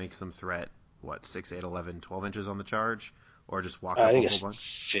 That makes them threat, 6, 8, 11, 12 inches on the charge, or just walk up a whole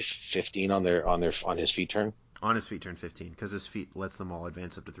bunch? 15 on his feet turn. On his feet turn 15, because his feet lets them all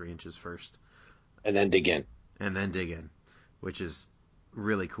advance up to 3 inches first. And then dig in. Which is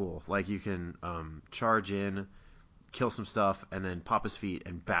really cool. Like, you can charge in, kill some stuff, and then pop his feet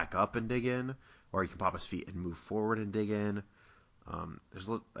and back up and dig in, or you can pop his feet and move forward and dig in.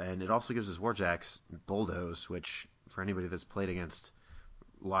 And it also gives his Warjacks bulldoze, which for anybody that's played against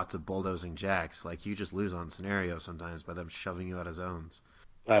lots of bulldozing jacks, like, you just lose on scenarios sometimes by them shoving you out of zones.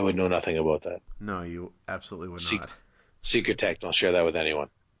 I would know nothing about that. No, you absolutely would not. Secret tech, don't share that with anyone.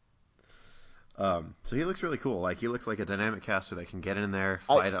 So he looks really cool. Like, he looks like a dynamic caster that can get in there,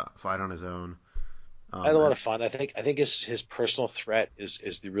 fight on his own. I had a lot of fun. I think his personal threat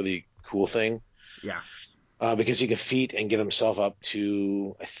is the really cool thing. Yeah. Because he can feat and get himself up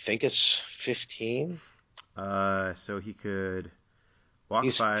to, I think it's 15. So he could walk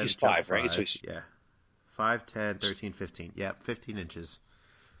he's 5, he's jump 5, right? So he's 5, 10, 13, 15. Yeah, 15 inches.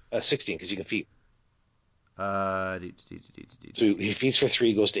 16 because he can feat. So he feats for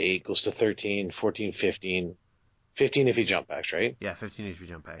 3, goes to 8, goes to 13, 14, 15. 15 if he jump packs, right? Yeah, 15 if you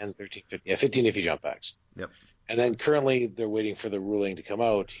jump packs. And 13, 15. Yeah, 15 if he jump packs. Yep. And then currently they're waiting for the ruling to come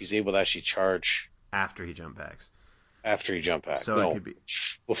out. He's able to actually charge after he jump packs. After he jump packs. So no, it could be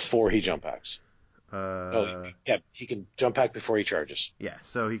before he jump packs. He can jump pack before he charges. Yeah,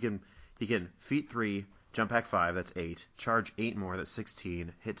 so he can feat 3, jump pack 5, that's 8, charge 8 more, that's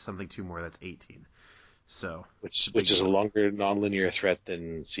 16, hit something 2 more, that's 18. So which is a longer nonlinear threat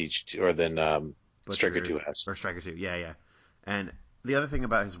than Siege 2 or than Striker 2 has. Or Striker 2, yeah. And the other thing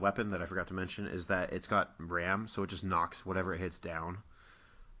about his weapon that I forgot to mention is that it's got ram, so it just knocks whatever it hits down.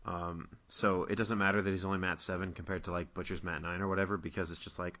 So it doesn't matter that he's only mat 7 compared to like Butcher's mat 9 or whatever, because it's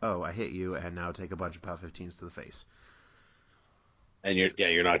just like, oh, I hit you and now take a bunch of POW 15s to the face. And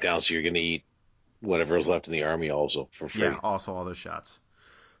you're knocked down, so you're going to eat whatever's left in the army also for free. Yeah, also all those shots.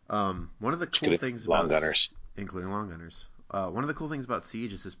 One of the cool things about gunners, including long gunners. One of the cool things about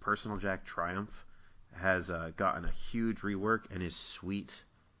Siege is his personal jack Triumph has gotten a huge rework and is sweet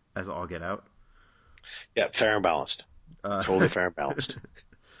as all get out. Yeah, fair and balanced. Totally fair and balanced.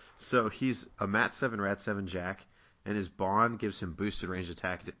 So he's a mat 7 rat 7 jack, and his bond gives him boosted range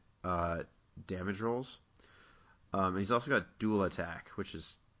attack damage rolls. And he's also got dual attack, which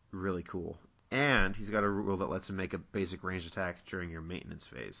is really cool. And he's got a rule that lets him make a basic ranged attack during your maintenance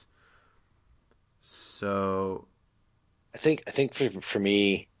phase. So I think for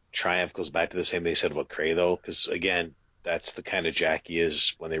me, Triumph goes back to the same they said about Cray, though, because again, that's the kind of jack he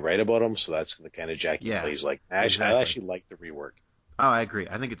is when they write about him. So that's the kind of jack he plays like. I actually like the rework. Oh, I agree.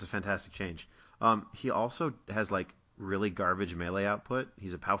 I think it's a fantastic change. He also has like really garbage melee output.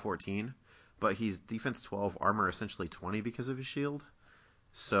 He's a POW 14, but he's defense 12, armor essentially 20 because of his shield.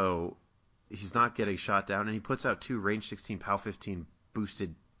 So he's not getting shot down, and he puts out 2 range 16 POW 15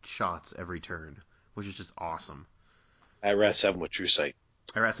 boosted shots every turn, which is just awesome. I rat 7 with True Sight.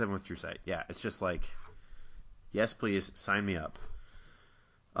 Yeah, it's just like, yes, please, sign me up.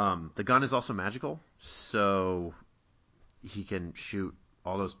 The gun is also magical, so he can shoot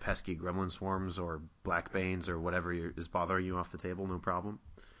all those pesky gremlin swarms or blackbanes or whatever is bothering you off the table, no problem.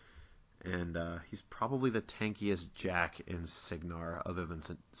 And he's probably the tankiest jack in Cygnar other than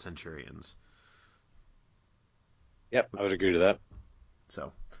Centurions. Yep, I would agree to that.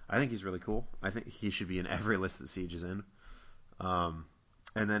 So I think he's really cool. I think he should be in every list that Siege is in.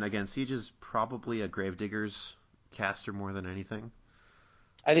 And then again, Siege is probably a Gravediggers caster more than anything.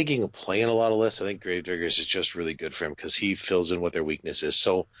 I think he can play in a lot of lists. I think Gravediggers is just really good for him because he fills in what their weakness is.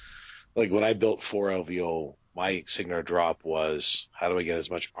 So, like when I built 4 LVO, my Cygnar drop was, how do I get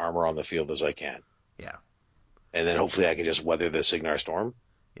as much armor on the field as I can? Yeah. And then hopefully I can just weather the Cygnar storm.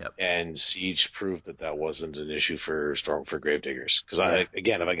 Yep. And Siege proved that wasn't an issue for Gravediggers. Because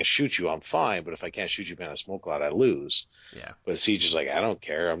again, if I can shoot you, I'm fine. But if I can't shoot you behind a smoke cloud, I lose. Yeah. But Siege is like, I don't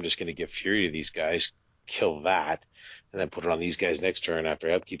care. I'm just going to give Fury to these guys, kill that, and then put it on these guys next turn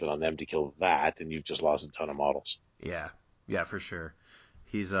after upkeep it on them to kill that, and you've just lost a ton of models. Yeah, for sure.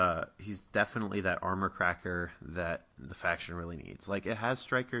 He's definitely that armor cracker that the faction really needs. Like, it has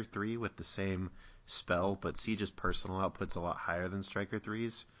Striker 3 with the same spell, but Siege's personal output's a lot higher than Striker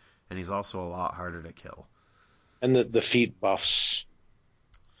 3's, and he's also a lot harder to kill. And the feat buffs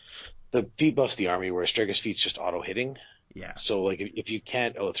the army, where Striker's feat's just auto hitting. Yeah. So like if you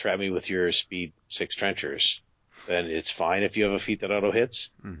can't out-threat me with your speed 6 trenchers, then it's fine if you have a feat that auto hits.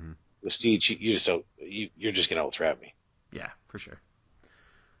 Mm-hmm. With Siege, you're just gonna out-threat me. Yeah, for sure.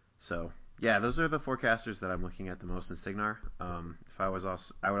 So yeah, those are the forecasters that I'm looking at the most in Signar. If I was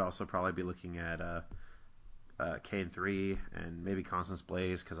also, I would also probably be looking at Kane 3 and maybe Constance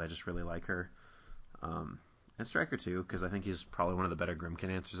Blaze because I just really like her. And Striker 2 because I think he's probably one of the better Grimkin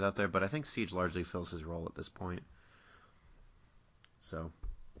answers out there. But I think Siege largely fills his role at this point. So,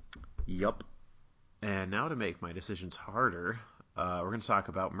 yup. And now to make my decisions harder, we're going to talk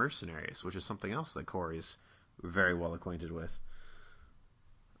about Mercenaries, which is something else that Corey's very well acquainted with.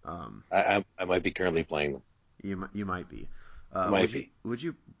 I might be currently playing them. You might be. Would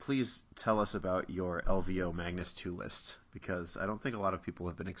you please tell us about your LVO Magnus 2 list? Because I don't think a lot of people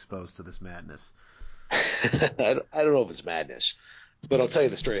have been exposed to this madness. I don't know if it's madness, but I'll tell you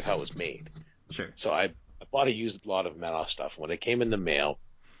the story of how it was made. Sure. So I bought a used lot of Menos stuff. When it came in the mail,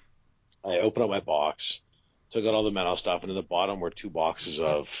 I opened up my box, took out all the Menos stuff, and in the bottom were 2 boxes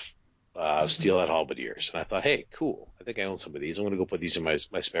of Steelhead Halberdiers. And I thought, hey, cool. I think I own some of these. I'm going to go put these in my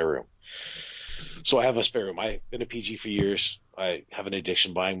spare room. So I have a spare room. I've been a PG for years. I have an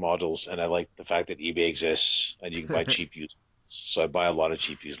addiction buying models, and I like the fact that eBay exists and you can buy cheap used. So I buy a lot of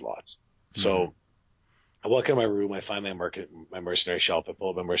cheap used lots. So I walk in my room, I find my mercenary shelf, I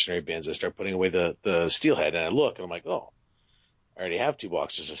pull up my mercenary bins, I start putting away the steelhead, and I look, and I'm like, oh, I already have 2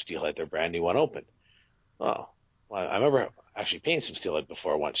 boxes of steelhead. They're brand new, unopened. Oh, well, I remember actually paying some steelhead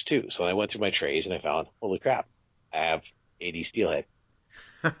before once too. So I went through my trays and I found, holy crap, I have 80 steelhead.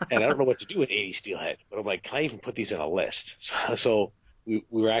 And I don't know what to do with 80 steelhead, but I'm like, can I even put these in a list? So we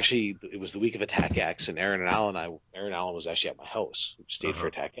were actually, it was the week of Attack X, and Aaron Allen was actually at my house, stayed for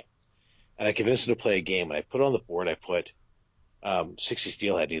Attack X. And I convinced him to play a game, and I put on the board, I put 60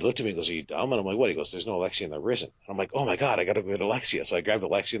 steelhead. And he looked at me and goes, are you dumb? And I'm like, what? He goes, there's no Alexia in the Risen. And I'm like, oh my God, I got to go get Alexia. So I grabbed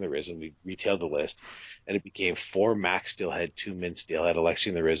Alexia in the Risen. We retailed the list, and it became 4 max steelhead, 2 min steelhead,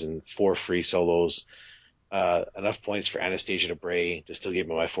 Alexia in the Risen, 4 free solos, enough points for Anastasia to Bray to still give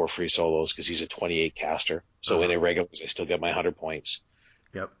me my 4 free solos because he's a 28 caster. So in irregulars, I still get my 100 points.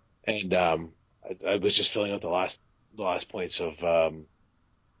 Yep. And I was just filling out the last points of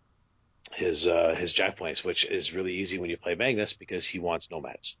his jack points, which is really easy when you play Magnus because he wants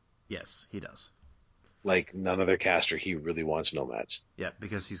nomads. Yes, he does. Like none other caster, he really wants nomads. Yeah,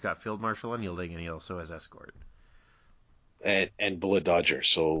 because he's got Field Marshal Unyielding, and he also has Escort. And Bullet Dodger.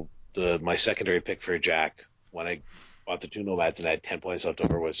 So my secondary pick for a jack when I bought the 2 nomads and I had 10 points left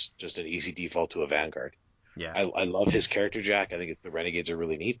over was just an easy default to a Vanguard. Yeah. I love his character jack. I think the Renegades are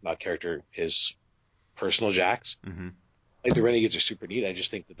really neat. Not his personal jacks. Mm-hmm. Like the Renegades are super neat. I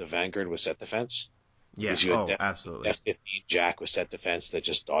just think that the Vanguard with set defense. Yeah. Absolutely. F-15 jack with set defense that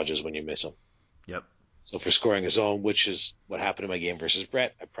just dodges when you miss him. Yep. So for scoring a zone, which is what happened in my game versus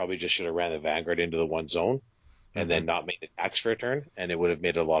Brett, I probably just should have ran the Vanguard into the 1 zone and then not made attacks for a turn, and it would have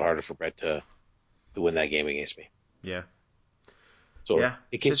made it a lot harder for Brett to win that game against me. Yeah. So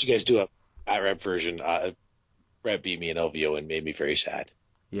in case you guys do a at-rep version, Brett beat me in LVO and made me very sad.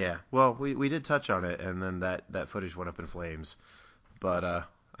 Yeah, well, we did touch on it, and then that footage went up in flames. But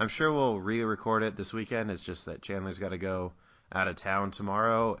I'm sure we'll re-record it this weekend. It's just that Chandler's got to go out of town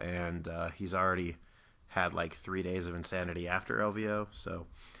tomorrow, and he's already had like 3 days of insanity after LVO, so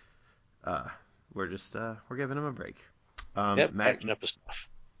we're giving him a break. Catching up to stuff.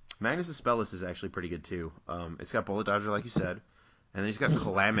 Magnus' spell list is actually pretty good too. It's got Bullet Dodger, like you said, and then he's got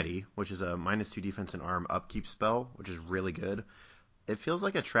Calamity, which is a -2 defense and arm upkeep spell, which is really good. It feels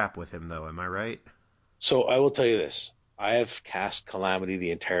like a trap with him, though. Am I right? So I will tell you this. I have cast Calamity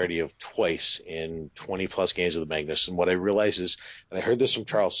the entirety of twice in 20-plus games of the Magnus, and what I realize is, and I heard this from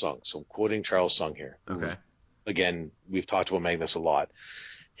Charles Sung, so I'm quoting Charles Sung here. Okay. Again, we've talked about Magnus a lot.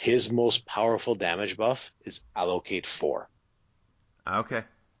 His most powerful damage buff is Allocate 4. Okay.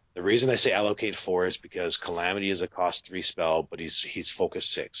 The reason I say Allocate 4 is because Calamity is a cost 3 spell, but he's focus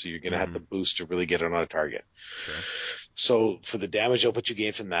 6, so you're going to have the boost to really get it on a target. Sure. So for the damage output you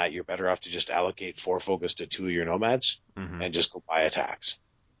gain from that, you're better off to just allocate 4 focus to 2 of your nomads and just go buy attacks.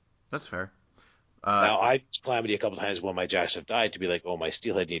 That's fair. Now, I've used Calamity a couple times when my jacks have died to be like, oh, my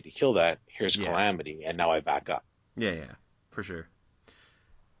Steelhead need to kill that. Here's Calamity, and now I back up. Yeah, for sure.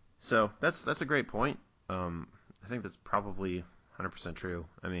 So that's a great point. I think that's probably 100% true.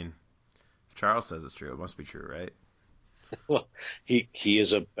 I mean, if Charles says it's true, it must be true, right? Well, he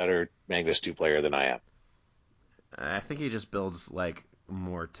is a better Magnus 2 player than I am. I think he just builds like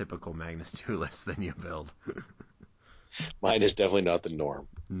more typical Magnus 2 lists than you build. Mine is definitely not the norm.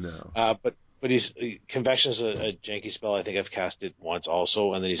 No. But Convection's a janky spell. I think I've cast it once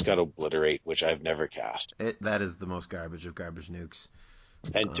also, and then he's got Obliterate, which I've never cast. That is the most garbage of garbage nukes.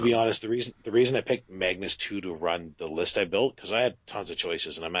 And to be honest, the reason I picked Magnus 2 to run the list I built, because I had tons of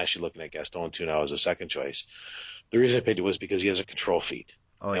choices, and I'm actually looking at Gaston 2 now as a second choice. The reason I picked it was because he has a control feat.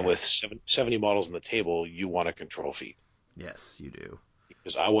 Oh, and yes. with 70 models on the table, you want a control feat. Yes, you do.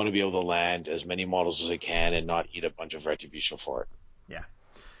 Because I want to be able to land as many models as I can and not eat a bunch of retribution for it. Yeah.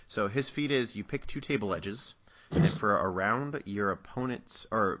 So his feat is you pick 2 table edges, and for a round, your opponent's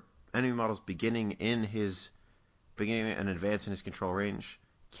or enemy models beginning and advance in his control range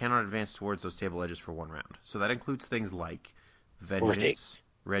cannot advance towards those table edges for 1 round. So that includes things like Vengeance,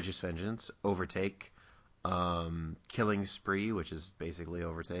 Regis Vengeance, Overtake, Killing Spree, which is basically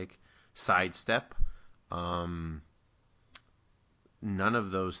Overtake, Sidestep. None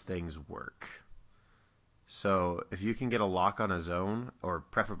of those things work. So if you can get a lock on a zone, or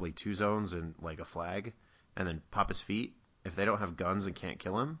preferably 2 zones and like a flag, and then pop his feet, if they don't have guns and can't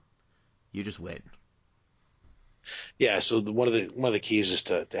kill him, you just win. Yeah, so one of the keys is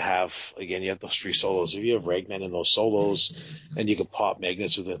to have, again, you have those 3 solos. If you have Ragman in those solos, and you can pop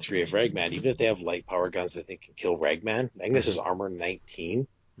Magnus within 3 of Ragman, even if they have light power guns that they can kill Ragman. Magnus is armor 19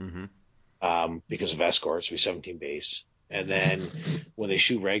 Mm-hmm. because of escort, so he's 17 base. And then when they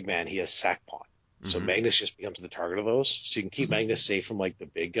shoot Ragman, he has sack pawn. So Mm-hmm. Magnus just becomes the target of those. So you can keep Magnus safe from like the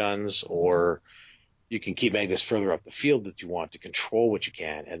big guns, or you can keep Magnus further up the field that you want to control what you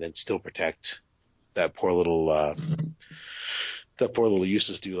can, and then still protect that poor little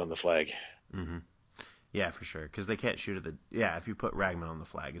useless dude on the flag. Mm-hmm. Yeah, for sure. Because they can't shoot at the. Yeah, if you put Ragman on the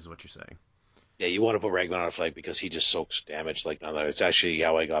flag, is what you're saying. Yeah, you want to put Ragman on a flag because he just soaks damage like none other. It's actually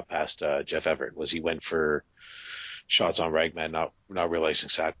how I got past Jeff Everett. Was he went for shots on Ragman, not realizing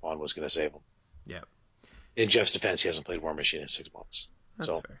Sackpawn was going to save him. Yeah, In Jeff's defense, he hasn't played War Machine in 6 months, that's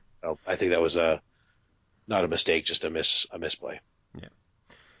so fair. I think that was not a mistake, just a misplay. Yeah.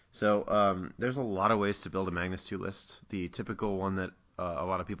 So there's a lot of ways to build a Magnus 2 list. The typical one that a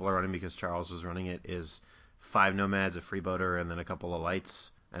lot of people are running because Charles was running it is 5 nomads, a freebooter, and then a couple of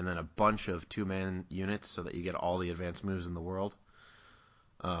lights, and then a bunch of 2-man units so that you get all the advanced moves in the world.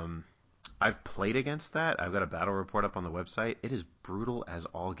 I've played against that. I've got a battle report up on the website. It is brutal as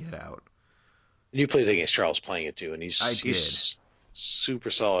all get out. And you played against Charles playing it too, and I did. he's super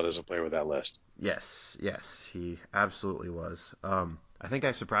solid as a player with that list. Yes, he absolutely was. I think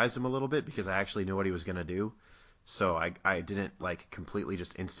I surprised him a little bit because I actually knew what he was going to do. So I didn't like completely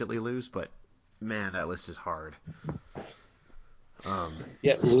just instantly lose, but man, that list is hard.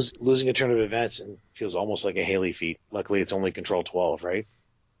 Yeah, losing a turn of events and feels almost like a Haley feat. Luckily, it's only control 12, right?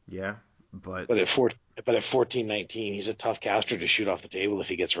 Yeah, but But at 14-19, he's a tough caster to shoot off the table if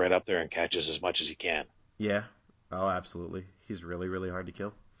he gets right up there and catches as much as he can. yeah, oh, absolutely. He's really, really hard to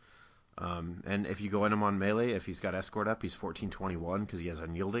kill. And if you go in him on melee, if he's got escort up, he's 14-21 because he has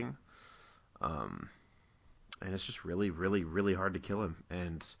unyielding. And it's just really, really, really hard to kill him.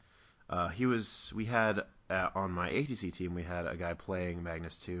 And we had on my ATC team, we had a guy playing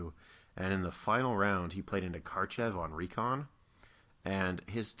Magnus 2, and in the final round, he played into Karchev on Recon. And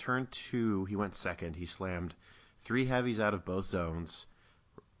his turn 2, he went second. He slammed 3 heavies out of both zones,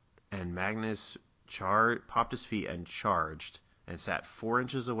 and Magnus popped his feet and charged, and sat 4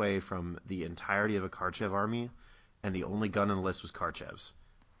 inches away from the entirety of a Karchev army, and the only gun on the list was Karchev's.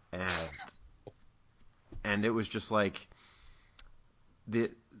 And it was just like the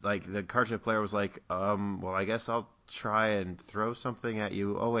Karchev player was like, well, I guess I'll try and throw something at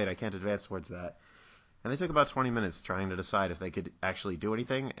you. Oh wait, I can't advance towards that. And they took about 20 minutes trying to decide if they could actually do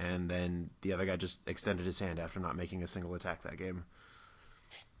anything, and then the other guy just extended his hand after not making a single attack that game.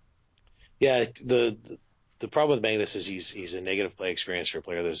 Yeah, the problem with Magnus is he's a negative play experience for a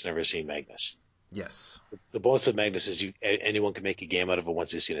player that's never seen Magnus. Yes. The bonus of Magnus is anyone can make a game out of it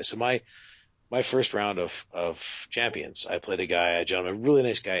once they've seen it. So my first round of champions, I played a gentleman, really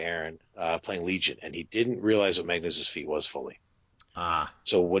nice guy, Aaron, playing Legion, and he didn't realize what Magnus's feat was fully. Ah.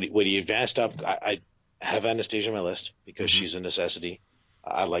 So when he advanced up, I have Anastasia on my list because she's a necessity.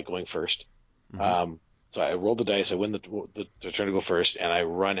 I like going first. So I rolled the dice. I win the turn to go first, and I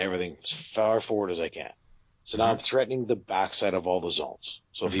run everything as far forward as I can. So now I'm threatening the backside of all the zones.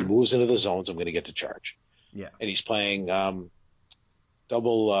 So if he moves into the zones, I'm going to get to charge. Yeah. And he's playing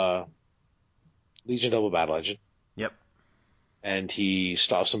double Legion, double Battle Legend. Yep. And he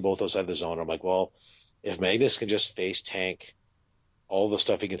stops them both outside the zone. I'm like, well, if Magnus can just face tank all the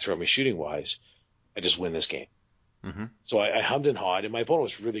stuff he can throw at me shooting wise, I just win this game. Mm-hmm. So I hummed and hawed, and my opponent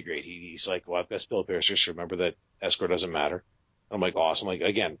was really great. He's like, well, I've got Spell Piercers. Remember that escort doesn't matter. I'm like, awesome. Like,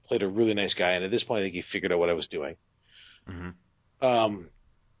 again, played a really nice guy, and at this point, I think he figured out what I was doing. Mm-hmm.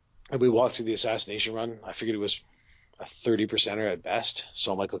 And we walked through the assassination run. I figured it was a 30%er at best.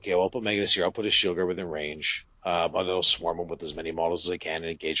 So I'm like, okay, well, I'll put Magnus here. I'll put his shield guard within range. I'll swarm him with as many models as I can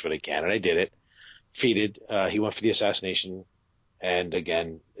and engage what I can. And I did it. Defeated. He went for the assassination. And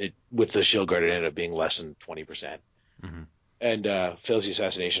again, with the shield guard, it ended up being less than 20%. Mm-hmm. And fails the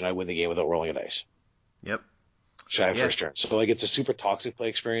assassination. I win the game without rolling a dice. Yep. Shy Yeah. first turn. So like it's a super toxic play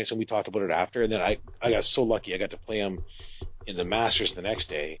experience, and we talked about it after. And then I got so lucky. I got to play him in the Masters the next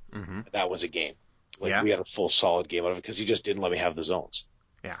day. Mm-hmm. That was a game. Like Yeah. we had a full solid game out of it because he just didn't let me have the zones.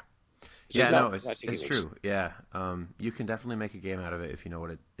 Yeah. He's Yeah, like, no, not it's taking these. true. Yeah. You can definitely make a game out of it if you know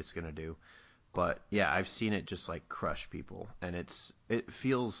what it's going to do. But yeah, I've seen it just like crush people, and it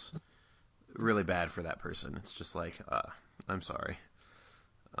feels really bad for that person. It's just like, I'm sorry.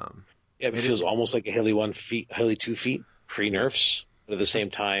 Yeah, it feels almost like a Heli 2 feet, pre nerfs, but at the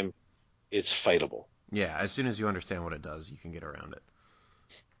same time, it's fightable. Yeah, as soon as you understand what it does, you can get around it.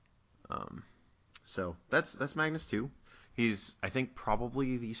 So that's Magnus 2. He's, I think,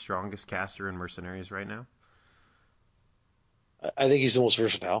 probably the strongest caster in Mercenaries right now. I think he's the most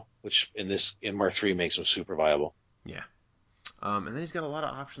versatile, which in Mark 3 makes him super viable. Yeah. And then he's got a lot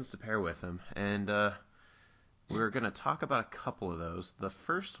of options to pair with him, and we're going to talk about a couple of those. The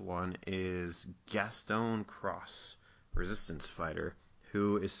first one is Gaston Cross, Resistance Fighter,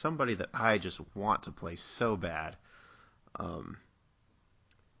 who is somebody that I just want to play so bad.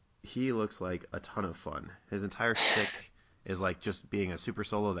 He looks like a ton of fun. His entire shtick is like just being a super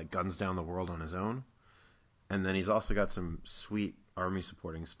solo that guns down the world on his own. And then he's also got some sweet army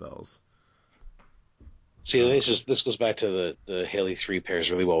supporting spells. See, this goes back to the Haley 3 pairs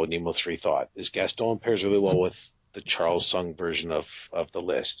really well with Nemo 3 Thought. This Gaston pairs really well with the Charles Sung version of the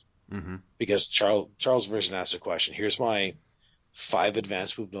list. Mm-hmm. Because Charles' version asks a question. Here's my 5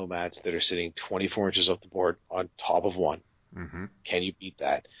 advanced move nomads that are sitting 24 inches off the board on top of one. Mm-hmm. Can you beat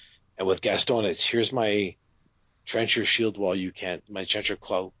that? And with Gaston, it's here's my trencher shield wall my trencher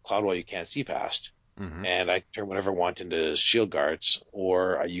cloud wall you can't see past. Mm-hmm. And I turn whatever I want into shield guards,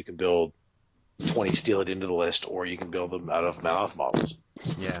 or you can build 20 steal it into the list, or you can build them out of Mammoth models.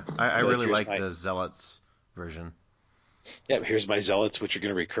 Yeah, I really like the Zealots version. Yeah, here's my Zealots, which are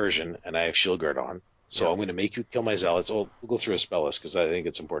going to recursion, and I have shield guard on. So I'm going to make you kill my Zealots. We'll go through a spell list because I think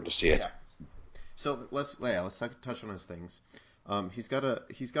it's important to see it. Yeah. So let's touch on his things. He's got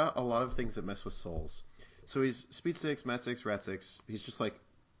a lot of things that mess with souls. So he's speed 6, mat 6, rat 6. He's just like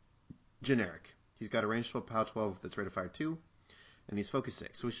generic. He's got a range 12, power 12 that's rate of fire 2, and he's focus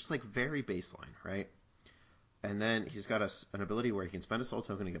 6. So it's just like very baseline, right? And then he's got an ability where he can spend a soul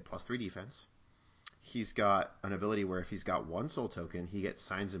token to get plus 3 defense. He's got an ability where if he's got 1 soul token, he gets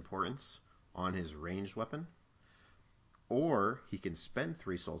Signs Importance on his ranged weapon. Or he can spend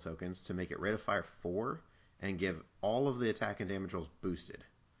 3 soul tokens to make it rate of fire 4 and give all of the attack and damage rolls boosted.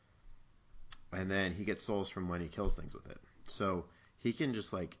 And then he gets souls from when he kills things with it. So he can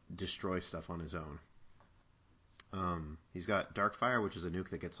just like destroy stuff on his own. He's got Darkfire, which is a nuke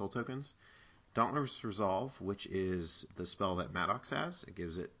that gets soul tokens. Dauntless Resolve, which is the spell that Maddox has. It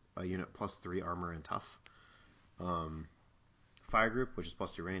gives it a unit plus 3 armor and tough. Fire Group, which is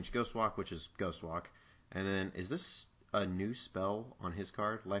plus 2 range. Ghost Walk, which is Ghost Walk. And then, is this a new spell on his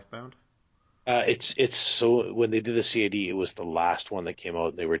card, Lifebound? It's so when they did the CAD, it was the last one that came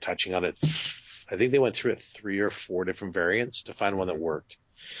out. They were touching on it. I think they went through it 3 or 4 different variants to find one that worked,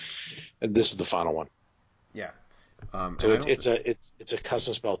 and this is the final one. Yeah. So it's a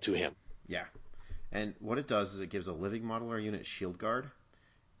custom spell to him. Yeah. And what it does is it gives a living model or unit shield guard,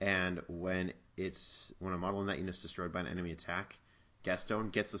 and when a model in that unit is destroyed by an enemy attack, Gaston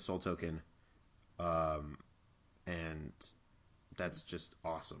gets the soul token, and that's just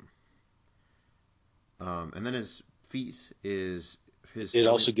awesome. And then his feat is his. You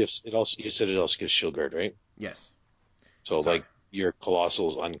said it also gives shield guard, right? Yes. So Sorry. like your Colossal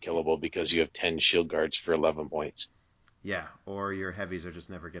is unkillable because you have 10 shield guards for 11 points. Yeah, or your heavies are just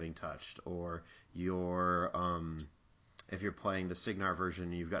never getting touched, or your if you're playing the Signar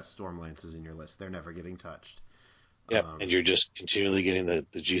version, you've got Storm Lances in your list; they're never getting touched. Yep, and you're just continually getting the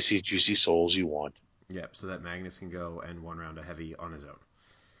juicy souls you want. Yep, so that Magnus can go and 1 round a heavy on his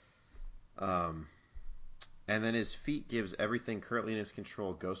own. And then his feat gives everything currently in his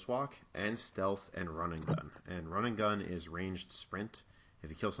control Ghost Walk and Stealth and Run and Gun. And Run and Gun is ranged sprint. If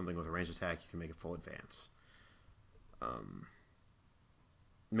you kill something with a ranged attack, you can make it full advance.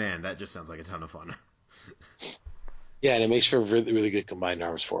 Man, that just sounds like a ton of fun. Yeah, and it makes for a really, really good combined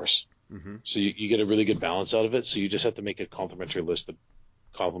arms force. Mm-hmm. So you get a really good balance out of it. So you just have to make a complementary list that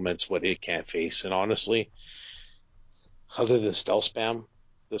complements what it can't face. And honestly, other than stealth spam,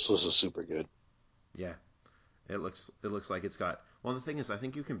 this list is super good. Yeah, it looks like it's got. Well, the thing is, I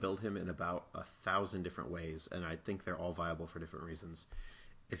think you can build him in about 1,000 different ways, and I think they're all viable for different reasons.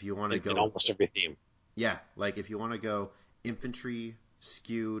 If you want to In go, almost every theme. yeah, like if you want to go infantry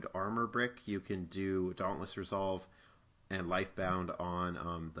skewed armor brick, you can do Dauntless Resolve and Lifebound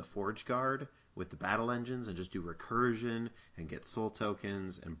on the Forge Guard with the battle engines and just do recursion and get soul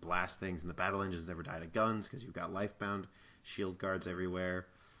tokens and blast things. And the battle engines never die to guns because you've got Lifebound shield guards everywhere.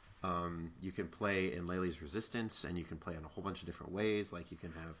 You can play in Lely's Resistance, and you can play in a whole bunch of different ways. Like you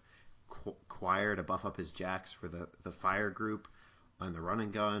can have Choir to buff up his jacks for the fire group on the run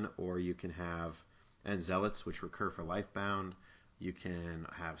and gun, or you can have and Zealots, which recur for Lifebound. You can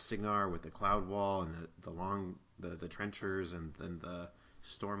have Signar with the Cloud Wall and the Trenchers, and then the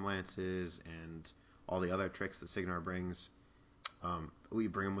Storm Lances and all the other tricks that Signar brings. We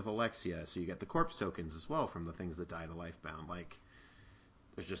bring them with Alexia, so you get the corpse tokens as well from the things that die to Lifebound. Like,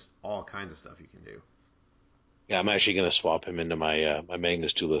 there's just all kinds of stuff you can do. Yeah, I'm actually going to swap him into my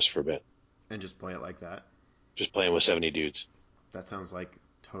Magnus 2 list for a bit. And just play it like that. Just playing with 70 dudes. That sounds like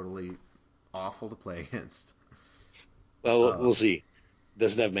totally awful to play against. Well, we'll see.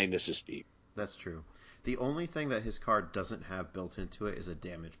 Doesn't have Magnus's speed. That's true. The only thing that his card doesn't have built into it is a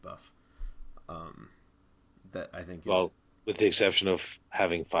damage buff. That I think is... Well, with the exception of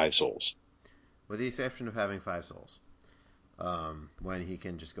having 5 souls. With the exception of having 5 souls. When he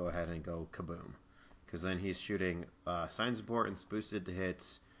can just go ahead and go kaboom. Because then he's shooting Signs of Importance, boosted to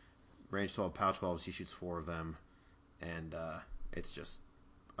hits, range 12, POW 12s, he shoots 4 of them, and it's just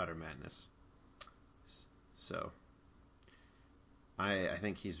utter madness. So, I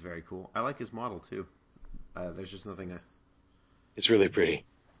think he's very cool. I like his model, too. There's just nothing... It's really pretty.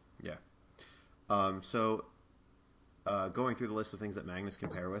 Yeah. So, going through the list of things that Magnus can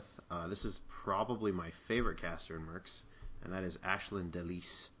pair with, this is probably my favorite caster in Mercs, and that is Ashlyn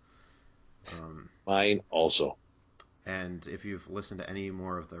Delis. Mine also. And if you've listened to any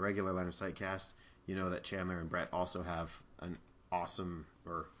more of the regular Line of Sight cast, you know that Chandler and Brett also have an awesome,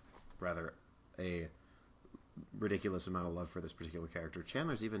 or rather, a ridiculous amount of love for this particular character.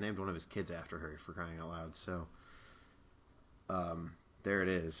 Chandler's even named one of his kids after her, for crying out loud. So, there it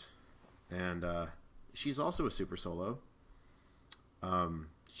is. And she's also a super solo.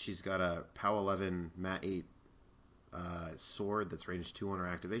 She's got a POW 11 Mat 8 sword that's range 2 on her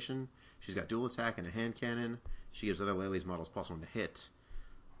activation. She's got dual attack and a hand cannon. She gives other Lely's models +1 to hit.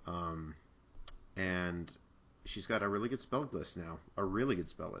 And she's got a really good spell list now. A really good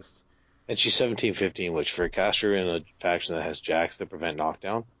spell list. And she's 17-15, which for a caster in a faction that has jacks that prevent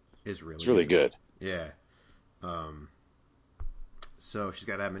knockdown, it's really good. Yeah. So she's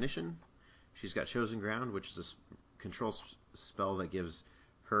got Admonition. She's got Chosen Ground, which is a control spell that gives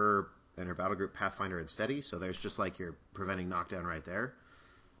her and her battle group Pathfinder and Steady. So there's just like you're preventing knockdown right there.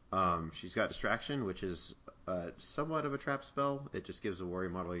 She's got Distraction, which is somewhat of a trap spell. It just gives a warrior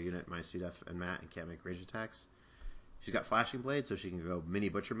model unit -2 def and mat and can't make range attacks. She's got Flashing Blade, so she can go mini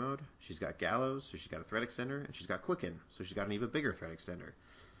butcher mode. She's got Gallows, so she's got a threat extender, and she's got Quicken, so she's got an even bigger threat extender.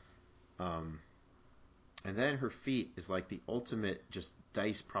 And then her feat is like the ultimate just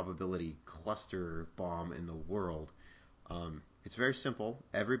dice probability cluster bomb in the world. It's very simple.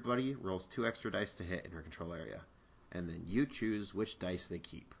 Everybody rolls 2 extra dice to hit in her control area, and then you choose which dice they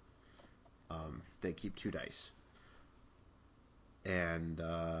keep. They keep 2 dice. And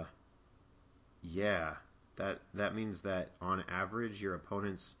yeah, that means that on average your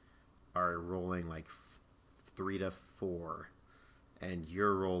opponents are rolling like 3 to 4, and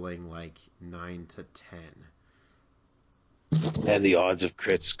you're rolling like 9 to 10. And the odds of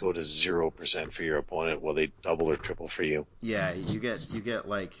crits go to 0% for your opponent, while they double or triple for you. Yeah, you get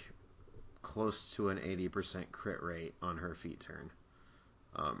like close to an 80% crit rate on her feat turn,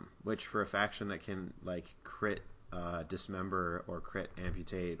 which for a faction that can like crit dismember or crit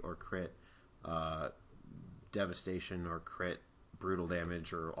amputate or crit devastation or crit brutal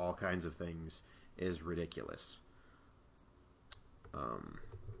damage or all kinds of things is ridiculous.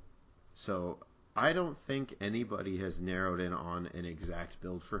 So I don't think anybody has narrowed in on an exact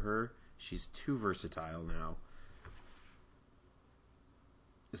build for her. She's too versatile now.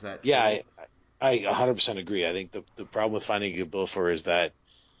 Is that true? Yeah, I 100% agree. I think the problem with finding a good build for her is that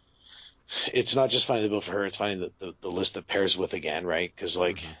it's not just finding the build for her, it's finding the list that pairs with again, right? Because,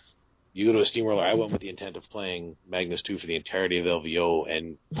 like, you go to a Steamroller, I went with the intent of playing Magnus 2 for the entirety of LVO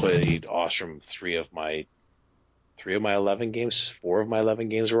and played Ostrom 3 of my 11 games. 4 of my 11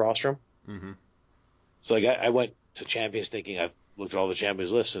 games were Ostrom. Mm-hmm. So, like, I went to Champions thinking I've looked at all the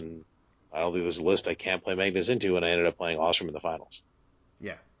Champions lists, and I don't think there's a list I can't play Magnus into, and I ended up playing Ostrom in the finals.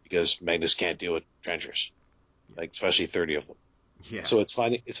 Yeah. Because Magnus can't deal with trenchers, like especially 30 of them. Yeah. So it's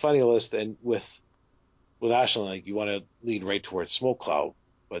finding a list, and with Ashlyn, like you want to lean right towards Smoke Cloud,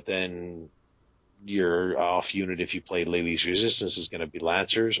 but then your off unit, if you play Lely's Resistance, is going to be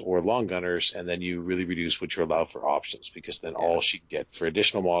Lancers or Long Gunners, and then you really reduce what you're allowed for options, because then all she can get for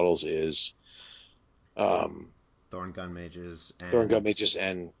additional models is Thorn Gun Mages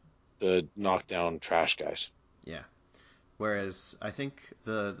and the knockdown trash guys. Yeah. Whereas I think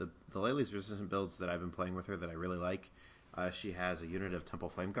the Lely's Resistant builds that I've been playing with her that I really like, she has a unit of Temple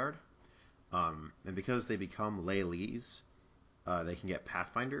Flame Guard. And because they become Lely's, they can get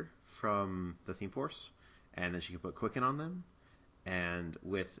Pathfinder from the Theme Force, and then she can put Quicken on them. And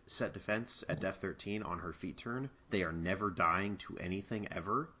with set defense at Def 13 on her feat turn, they are never dying to anything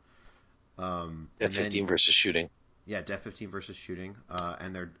ever. Def 15 versus shooting. Yeah, Def 15 versus shooting.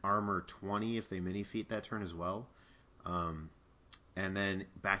 And they're armor 20 if they mini feat that turn as well. And then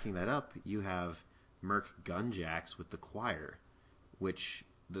backing that up, you have Merc Gunjacks with the Choir, which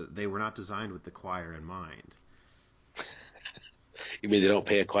they were not designed with the Choir in mind. You mean they don't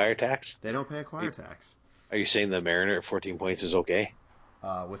pay a choir tax? They don't pay a choir tax. Are you saying the Mariner at 14 points is okay?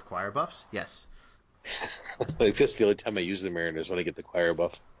 With choir buffs? Yes. Like, that's the only time I use the Mariner is when I get the choir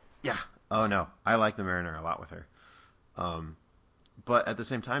buff. Yeah. Oh, no. I like the Mariner a lot with her. But at the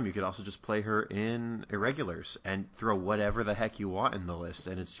same time, you could also just play her in irregulars and throw whatever the heck you want in the list,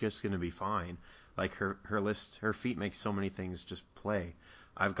 and it's just going to be fine. Like, her list, her feat makes so many things just play.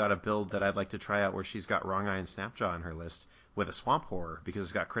 I've got a build that I'd like to try out where she's got Wrong Eye and Snapjaw in her list with a Swamp Horror because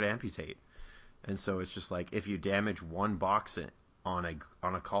it's got Crit Amputate. And so it's just like, if you damage one box on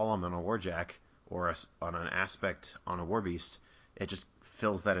a column on a Warjack or on an aspect on a Warbeast, it just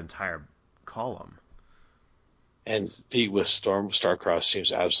fills that entire column. And Pete with Starcross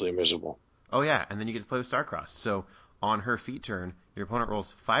seems absolutely miserable. Oh yeah, and then you get to play with Starcross. So on her feat turn, your opponent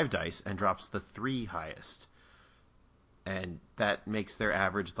rolls 5 dice and drops the 3 highest. And that makes their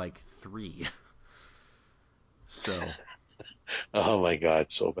average like 3. So oh my god,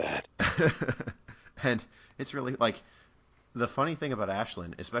 so bad. And it's really like, the funny thing about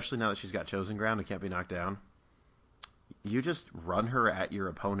Ashlyn, especially now that she's got Chosen Ground and can't be knocked down, you just run her at your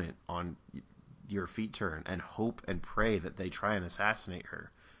opponent on your feat turn and hope and pray that they try and assassinate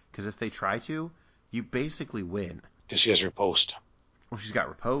her. Because if they try to, you basically win. Because she has riposte. Well, she's got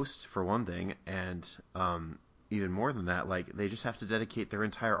riposte, for one thing, and even more than that, like, they just have to dedicate their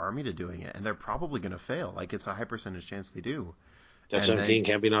entire army to doing it, and they're probably going to fail. Like, it's a high percentage chance they do. Def 17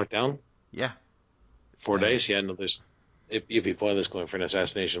 can't be knocked down? Yeah. 4 dice? Yeah, no, it'd be pointless going for an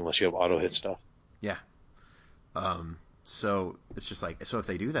assassination unless you have auto-hit stuff. Yeah. So it's just like, so if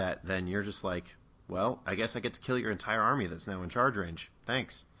they do that, then you're just like, well, I guess I get to kill your entire army that's now in charge range.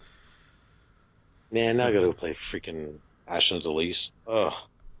 Thanks. Man, now I gotta play freaking Ashlyn's Elise. Ugh.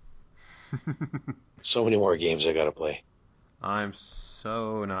 So many more games I gotta play. I'm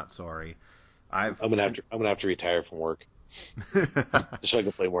so not sorry. I'm gonna have to retire from work. Just so I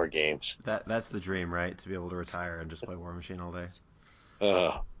can play more games. That's the dream, right? To be able to retire and just play War Machine all day.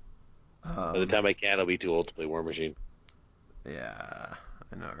 By the time I can, I'll be too old to play War Machine. Yeah,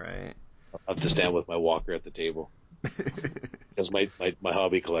 I know, right? I'll have to stand with my walker at the table. Because my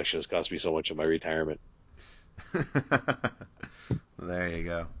hobby collection has cost me so much in my retirement. There you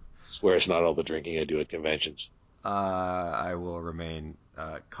go. Swear it's not all the drinking I do at conventions. I will remain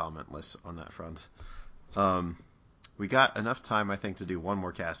commentless on that front. We got enough time, I think, to do one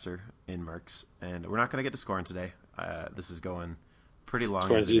more caster in Mercs, and we're not going to get to Scorn today. This is going pretty long.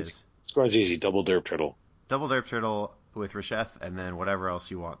 Scorn's easy. Double Derp Turtle. Double Derp Turtle with Rasheth, and then whatever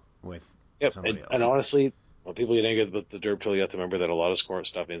else you want with somebody else. And honestly, when people get angry about the Derp Turtle, you have to remember that a lot of Scorn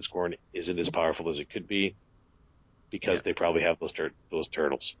stuff in Scorn isn't as powerful as it could be, because they probably have those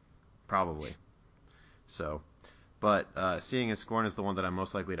turtles. Probably. So, but seeing as Scorn is the one that I'm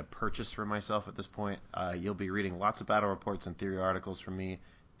most likely to purchase for myself at this point, you'll be reading lots of battle reports and theory articles from me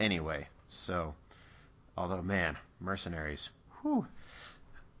anyway. So, although, man, mercenaries. Whew.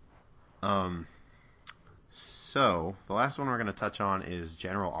 So, the last one we're going to touch on is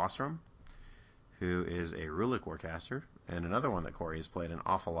General Osram, who is a Rulik Warcaster, and another one that Corey has played an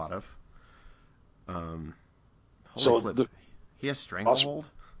awful lot of. He has Stranglehold.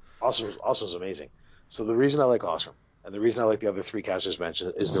 Osram's amazing. So the reason I like Osram, and the reason I like the other 3 casters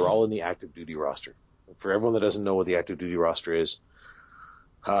mentioned, is they're all in the active duty roster. For everyone that doesn't know what the active duty roster is,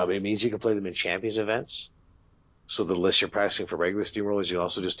 it means you can play them in Champions events. So the list you're practicing for regular steamrollers, you can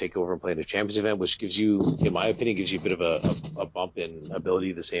also just take over and play in a Champions event, which gives you, in my opinion, a bit of a bump in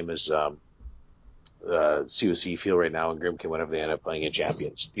ability, the same as COC feel right now in Grimkin whenever they end up playing in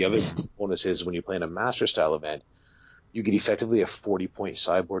Champions. The other bonus is when you play in a Master style event, you get effectively a 40-point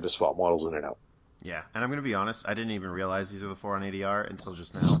sideboard to swap models in and out. Yeah, and I'm going to be honest, I didn't even realize these are the 4 on ADR until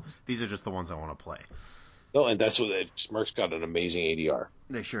just now. These are just the ones I want to play. No, and that's what Merc's got an amazing ADR.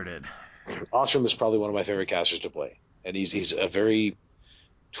 They sure did. Ostrom is probably one of my favorite casters to play, and he's a very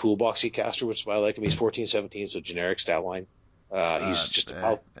toolboxy caster, which is why I like him. He's 14-17, so generic stat line. He's just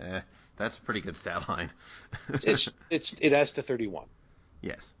about. That's a pretty good stat line. It adds to 31.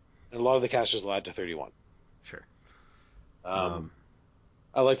 Yes. And a lot of the casters will add to 31. Sure.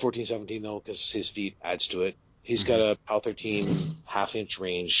 I like 14-17 though because his feat adds to it. He's got a POW 13 half-inch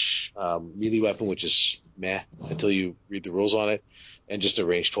range melee weapon, which is meh until you read the rules on it, and just a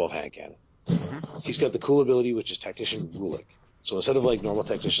range 12 hand cannon. He's got the cool ability, which is Tactician Rulik. So instead of like normal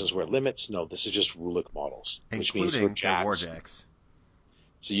Tacticians where it limits, no, this is just Rulik models, which means for Jacks. Warjacks.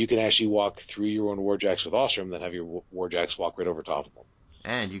 So you can actually walk through your own Warjacks with Ostrom, then have your Warjacks walk right over top of them.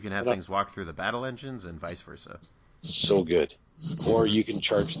 And you can have things walk through the battle engines and vice versa. So good. Or you can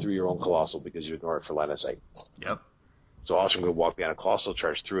charge through your own Colossal because you ignore it for line of sight. Yep. So Ostrom can walk behind a Colossal,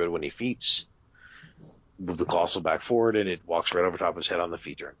 charge through it when he feats, move the Colossal back forward, and it walks right over top of his head on the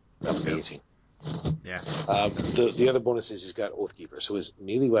feat turn. Amazing. Yeah. The other bonus is he's got Oathkeeper. So his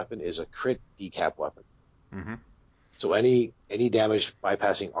melee weapon is a crit decap weapon. Mm-hmm. So any damage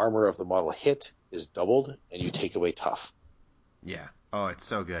bypassing armor of the model hit is doubled, and you take away tough. Yeah. Oh, it's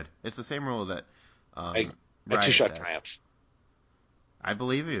so good. It's the same rule that I Riot two-shot says. Triumph. I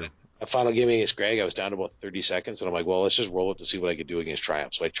believe you. A final game against Greg, I was down to about 30 seconds, and I'm like, well, let's just roll it to see what I could do against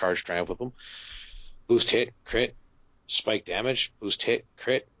Triumph. So I charged Triumph with him. Boost hit, crit, spike damage, boost hit,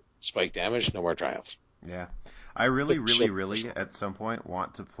 crit, spike damage, no more Triumph. Yeah. I really, at some point,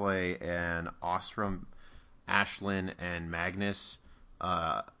 want to play an Ostrom, Ashlyn, and Magnus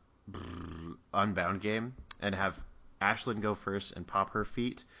Unbound game, and have Ashlyn go first and pop her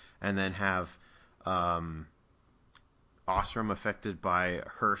feet, and then have Ostrom affected by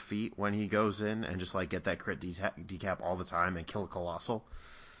her feet when he goes in, and just like get that crit decap all the time and kill a Colossal.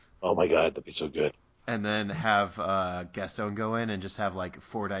 Oh my god, that'd be so good. And then have Gaston go in and just have like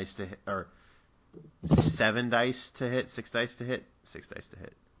 4 dice to hit, or 7 dice to hit, 6 dice to hit, 6 dice to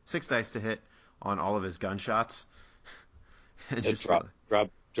hit, 6 dice to hit on all of his gunshots. And just drop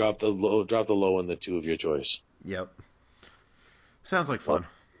the low and the 2 of your choice. Yep. Sounds like fun.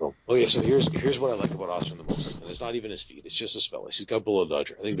 Okay, so here's what I like about Ostrom the most, and it's not even his feat; it's just a spell. He's got Bullet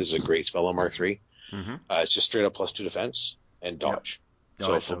Dodger. I think this is a great spell on Mark III. Mm-hmm. It's just straight up +2 defense and dodge. Yep.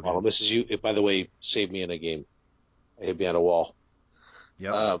 So if the model misses you, it, by the way, saved me in a game. I hit behind a wall.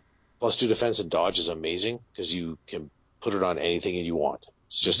 Yep. +2 defense and dodge is amazing because you can put it on anything you want.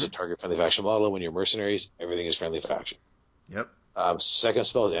 It's just a target friendly faction model. When you're mercenaries, everything is friendly faction. Yep. Second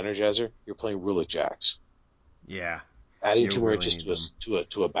spell is Energizer. You're playing Rulik Jacks. Yeah. Adding 2 more inches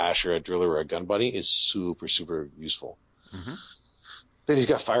to a basher, a driller, or a gun buddy is super, super useful. Mm-hmm. Then he's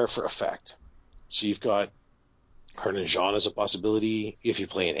got Fire for Effect. So you've got Hernan Jean as a possibility. If you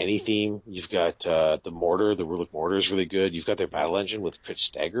play in any theme, you've got the Mortar. The Rulik Mortar is really good. You've got their Battle Engine with Crit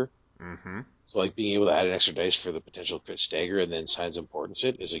Stagger. Mm-hmm. So like being able to add an extra dice for the potential Crit Stagger and then Signs Importance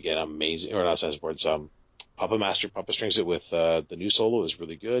it is again amazing. Or not Signs Importance, Papa Master Papa Strings it with the new solo is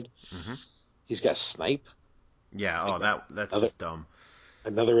really good. Mm-hmm. He's got Snipe. Yeah, that's just dumb.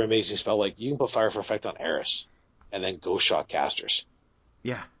 Another amazing spell, like you can put Fire for Effect on Eris, and then Ghost Shot casters.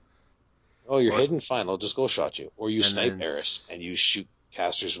 Yeah. Oh, you're hidden? Fine, I'll just Ghost Shot you. Or you snipe then Eris, and you shoot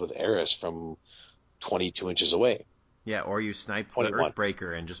casters with Eris from 22 inches away. Yeah, or you snipe 21. the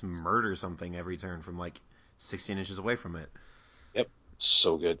Earthbreaker and just murder something every turn from like 16 inches away from it. Yep,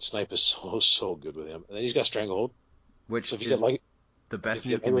 so good. Snipe is so good with him. And then he's got Stranglehold. Which is the best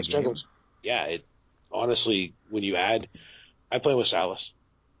nuke in the game. Yeah, honestly, when you add... I play with Salus.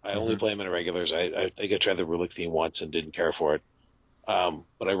 I only play him in regulars. I think I tried the Rulik theme once and didn't care for it.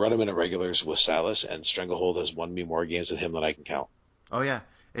 But I run him in regulars with Salus, and Stranglehold has won me more games with him than I can count. Oh yeah,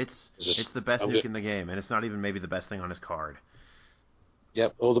 it's the best nuke in the game, and it's not even maybe the best thing on his card.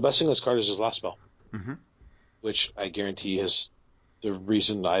 Yep. Well, the best thing on his card is his last spell, which I guarantee is the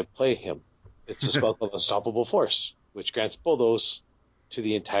reason I play him. It's a spell called Unstoppable Force, which grants Bulldoze to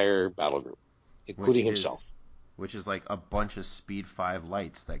the entire battle group, including himself. Which is like a bunch of speed 5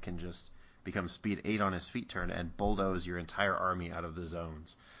 lights that can just become speed 8 on his feet turn and bulldoze your entire army out of the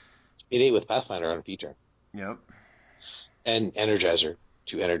zones. Speed 8 with Pathfinder on a feet turn. Yep. And Energizer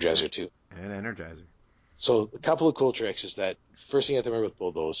to Energizer 2. And Energizer. So a couple of cool tricks is that first thing you have to remember with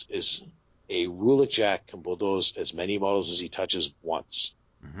Bulldoze is a Rulik Jack can bulldoze as many models as he touches once.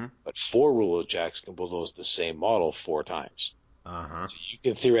 But 4 Rulik Jacks can bulldoze the same model 4 times. Uh-huh. So you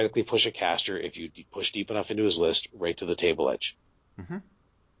can theoretically push a caster if you push deep enough into his list right to the table edge Mm-hmm.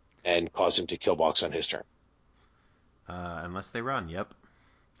 and cause him to kill box on his turn. Unless they run, yep.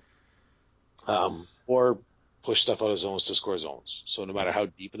 Or push stuff out of zones to score zones. So no matter how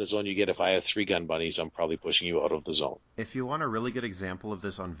deep in the zone you get, if I have 3 gun bunnies, I'm probably pushing you out of the zone. If you want a really good example of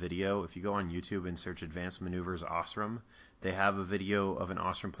this on video, if you go on YouTube and search Advanced Maneuvers Ostrom, they have a video of an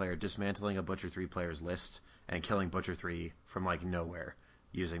Ostrom player dismantling a Butcher 3 player's list and killing Butcher 3 from like nowhere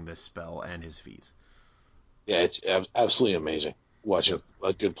using this spell and his feat. Yeah, it's absolutely amazing watching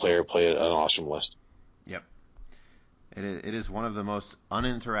a good player play an Ostrom list. Yep. It is one of the most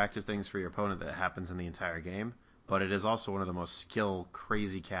uninteractive things for your opponent that happens in the entire game, but it is also one of the most skill,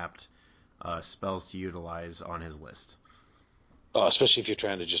 crazy capped spells to utilize on his list. Especially if you're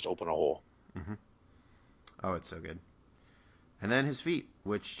trying to just open a hole. Mm-hmm. Oh, it's so good. And then his feat,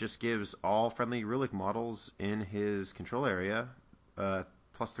 which just gives all friendly Rulik models in his control area +3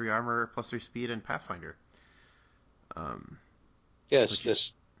 armor, +3 speed, and Pathfinder. Yeah,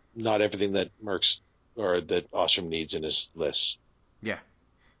 that's not everything that Mercs or that Ostrom needs in his list. Yeah.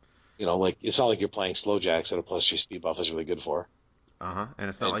 You know, like it's not like you're playing slow jacks that a +3 speed buff is really good for. Uh-huh. And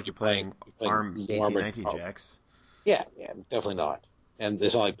it's not like you're playing ARM 18, 19 jacks. Yeah, definitely not. And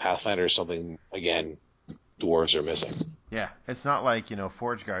it's not like Pathfinder or something, again, dwarves are missing. Yeah, it's not like,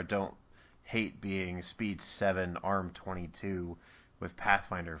 Forge Guard don't hate being speed 7, ARM 22 with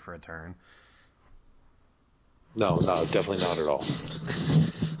Pathfinder for a turn. No, definitely not at all.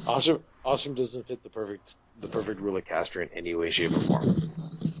 Awesome doesn't fit the perfect Rulik caster in any way, shape, or form.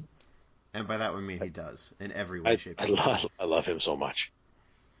 And by that we mean he does, in every way, shape, or form. I love him so much.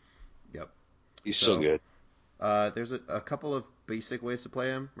 Yep. He's so good. There's a couple of basic ways to play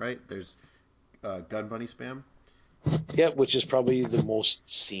him, right? There's Gun Bunny spam. Yeah, which is probably the most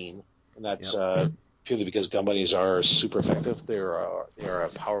seen, and that's purely because gun bunnies are super effective. They are a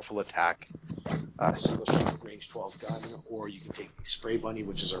powerful attack, single shot range 12 gun, or you can take the spray bunny,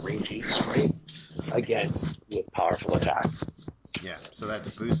 which is a range 8 spray. Again, with powerful attack. Yeah, so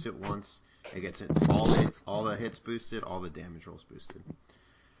that's boost it once. It gets all the hits boosted, all the damage rolls boosted,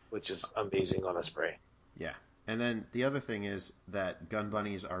 which is amazing on a spray. Yeah. And then the other thing is that gun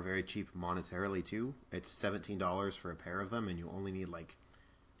bunnies are very cheap monetarily too. It's $17 for a pair of them, and you only need like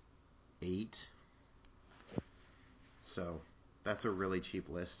 8. So that's a really cheap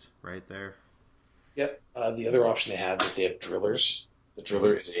list right there. Yep. The other option they have is they have drillers. The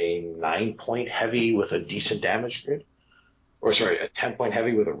driller is a 9-point heavy with a decent damage grid, or sorry, a 10-point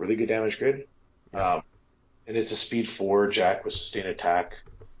heavy with a really good damage grid. Yep. And it's a speed 4 jack with sustained attack.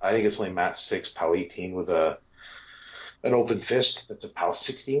 I think it's only mat 6, POW 18 with an open fist. That's a POW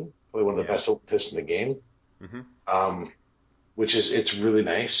 16, probably one of the best open fists in the game. Mm-hmm. Which is, it's really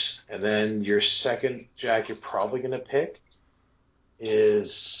nice. And then your second jack you're probably going to pick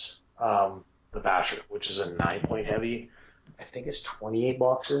is the Basher, which is a 9-point heavy. I think it's 28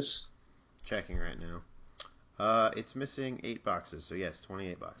 boxes. Checking right now. It's missing 8 boxes, so yes,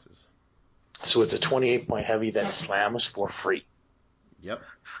 28 boxes. So it's a 28-point heavy that slams for free. Yep.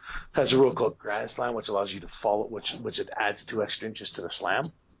 Has a rule called Grand Slam, which allows you to follow, which it adds 2 extra inches to the slam.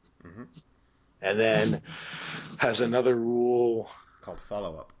 Mm-hmm. And then has another rule called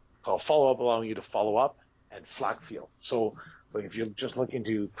follow up, allowing you to follow up and flak field. So, like if you're just looking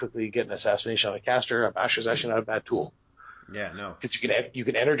to quickly get an assassination on a caster, a Basher is actually not a bad tool. Yeah, no. Because you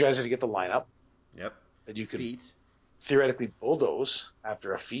can energize it to get the lineup. Yep. And you can feet. Theoretically bulldoze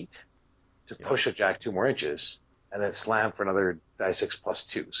after a feat to push a jack 2 more inches, and then slam for another die 6 plus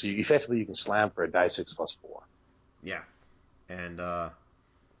 2. So you can slam for a die 6 plus 4. Yeah, and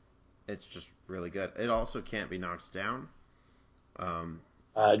it's just really good. It also can't be knocked down.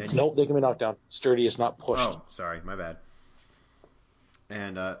 Nope, they can be knocked down. Sturdy is not pushed. Oh, sorry, my bad.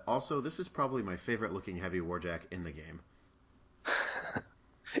 And also, this is probably my favorite looking heavy warjack in the game.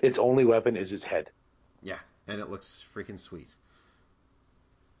 Its only weapon is its head. Yeah, and it looks freaking sweet.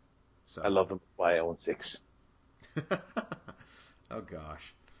 So I love them. Why I own 6. Oh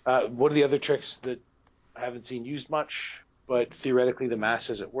gosh. One of the other tricks that I haven't seen used much, but theoretically the math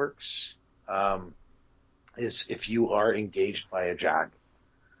says it works, is if you are engaged by a jack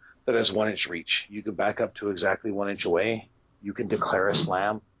that has 1 inch reach, you can back up to exactly 1 inch away. You can declare a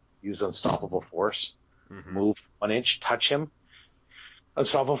slam, use Unstoppable Force, move 1 inch, touch him.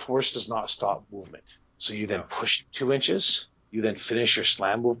 Unstoppable Force does not stop movement. So you then push 2 inches, you then finish your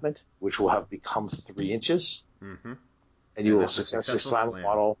slam movement, which will have become 3 inches, and you will successfully slam a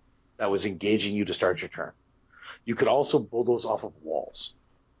model that was engaging you to start your turn. You could also bulldoze off of walls.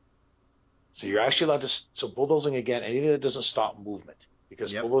 So you're actually allowed to, so bulldozing again, anything that doesn't stop movement,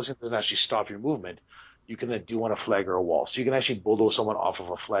 because bulldozing doesn't actually stop your movement, you can then do on a flag or a wall. So you can actually bulldoze someone off of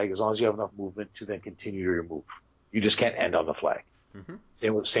a flag as long as you have enough movement to then continue your move. You just can't end on the flag.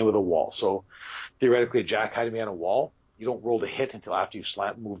 Mm-hmm. Same with a wall. So theoretically, a jack hiding behind a wall, you don't roll the hit until after you've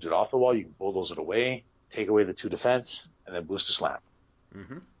moved it off the wall. You can bulldoze it away, take away the 2 defense, and then boost the slam.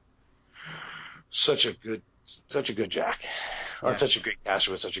 Mm-hmm. Such a good jack. Yeah. Such a great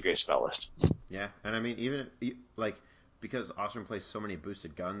caster with such a great spell list. Yeah, and I mean, even if, because Ostrom plays so many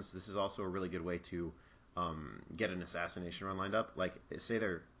boosted guns, this is also a really good way to get an assassination run lined up. Like, say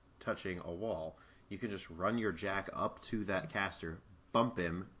they're touching a wall, you can just run your jack up to that caster, bump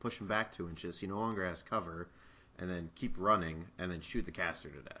him, push him back 2 inches. He no longer has cover, and then keep running, and then shoot the caster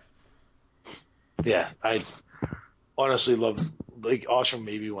to death. Yeah, I honestly love, like, Ostrom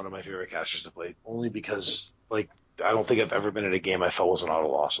may be one of my favorite casters to play, only because, like, I don't think I've ever been in a game I felt was an auto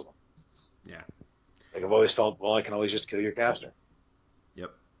loss with him. Yeah. Like, I've always felt, well, I can always just kill your caster.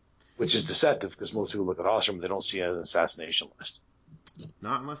 Yep. Which is deceptive, because most people look at Ostrom, they don't see it as an assassination list.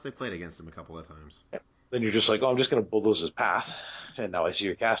 Not unless they played against him a couple of times. Yeah. Then you're just like, oh, I'm just going to bulldoze his path, and now I see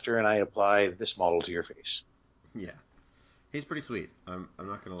your caster, and I apply this model to your face. Yeah. He's pretty sweet. I'm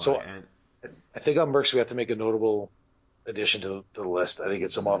not going to lie. So, And I think on Mercs we have to make a notable addition to the list. I think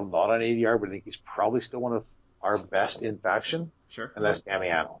it's a model not on ADR, but I think he's probably still one of our best in faction. Sure. And that's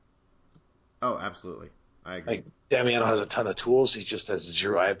Damiano. Oh, absolutely. I agree. Like, Damiano has a ton of tools. He just has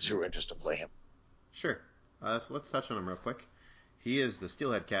I have zero interest to play him. Sure. So let's touch on him real quick. He is the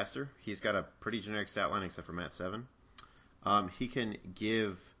Steelhead caster. He's got a pretty generic stat line except for Mat 7. He can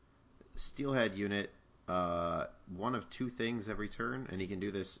give Steelhead unit one of 2 things every turn, and he can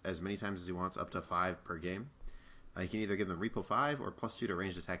do this as many times as he wants, up to 5 per game. He can either give them Repo 5 or +2 to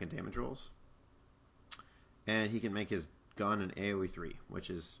ranged attack and damage rolls. And he can make his gun an AoE 3, which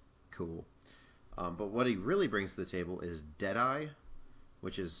is cool. But what he really brings to the table is Deadeye,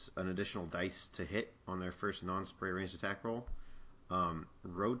 which is an additional dice to hit on their first non-spray ranged attack roll.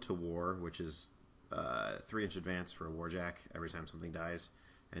 Road to War, which is 3-inch advance for a Warjack every time something dies.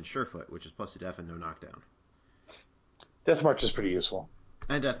 And Surefoot, which is +2 def and no knockdown. Death March is pretty useful.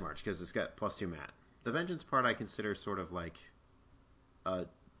 And Death March, because it's got +2 mat. The Vengeance part I consider sort of like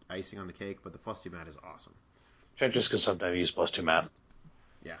icing on the cake, but the +2 mat is awesome. Trenches can sometimes use +2 mat.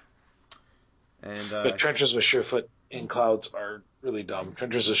 Yeah. And but trenches with Surefoot in clouds are really dumb.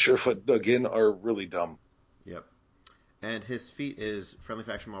 Trenches with Surefoot dug in are really dumb. Yep. And his feat is friendly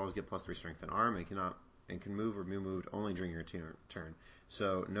faction models get +3 strength and arm and can move or be moved only during your turn.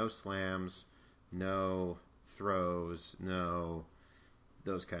 So no slams, no throws, no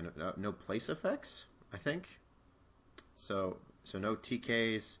those kind of no place effects, I think. So no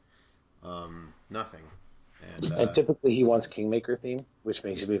TKs, nothing. And typically he wants Kingmaker theme, which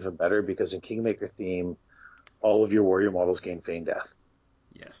makes him even better because in Kingmaker theme, all of your warrior models gain feign death.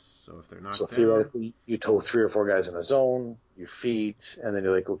 Yes. So if they're knocked so down, theoretically, you tow 3 or 4 guys in a zone, you feet, and then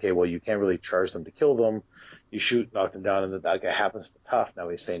you're like, okay, well, you can't really charge them to kill them. You shoot, knock them down, and then that guy happens to tough. Now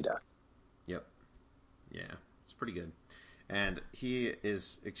he's feign death. Yep. Yeah, it's pretty good. And he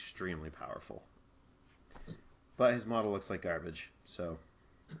is extremely powerful. But his model looks like garbage, so...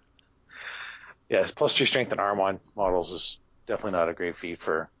 Yeah, his +3 strength and arm on models is definitely not a great feat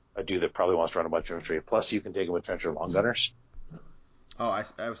for a dude that probably wants to run a bunch of infantry. Plus, you can take him with trencher long gunners. Oh,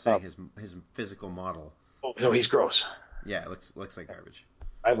 I was saying his physical model. Oh, no, he's gross. Yeah, it looks like garbage.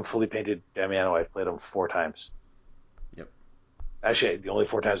 I haven't fully painted Damiano. I've played him 4 times. Yep. Actually, the only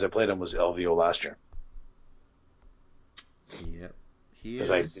 4 times I played him was LVO last year. Yep. Because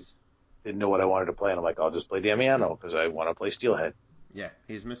I didn't know what I wanted to play, and I'm like, I'll just play Damiano because I want to play Steelhead. Yeah,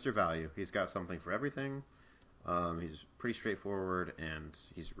 he's Mr. Value. He's got something for everything. He's pretty straightforward, and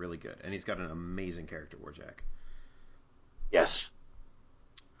he's really good. And he's got an amazing character, Warjack. Yes.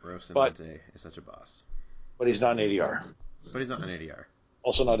 Roastin Lente is such a boss. But he's not an ADR. But he's not an ADR.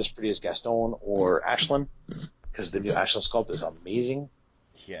 Also not as pretty as Gaston or Ashlyn, because the new Ashlyn sculpt is amazing.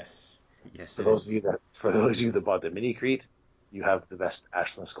 Yes. Yes, for those of you that bought the mini Crete, you have the best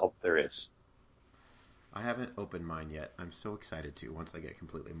Ashlyn sculpt there is. I haven't opened mine yet. I'm so excited to once I get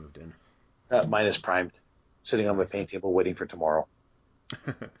completely moved in. Mine is primed, sitting on my paint table waiting for tomorrow.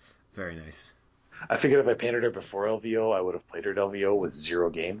 Very nice. I figured if I painted her before LVO, I would have played her at LVO with 0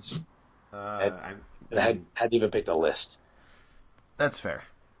 games. I hadn't even picked a list. That's fair.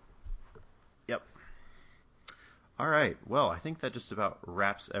 Yep. All right. Well, I think that just about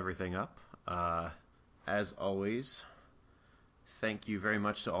wraps everything up. As always, thank you very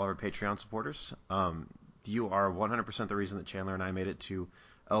much to all our Patreon supporters. You are 100% the reason that Chandler and I made it to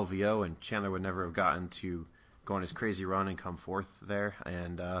LVO, and Chandler would never have gotten to go on his crazy run and come fourth there.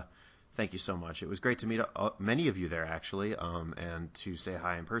 And thank you so much. It was great to meet many of you there, actually, and to say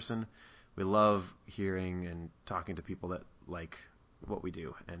hi in person. we love hearing and talking to people that like what we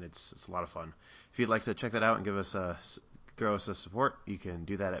do, and it's a lot of fun. If you'd like to check that out and throw us a support, you can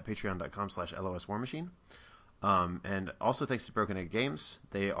do that at patreon.com/LOSWarMachine. And also thanks to Broken Egg Games.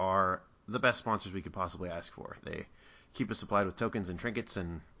 They are the best sponsors we could possibly ask for. They keep us supplied with tokens and trinkets,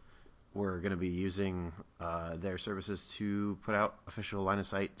 and we're going to be using their services to put out official line of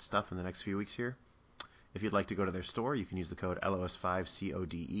sight stuff in the next few weeks here. If you'd like to go to their store, you can use the code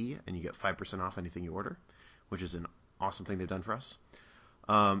LOS5CODE, and you get 5% off anything you order, which is an awesome thing they've done for us.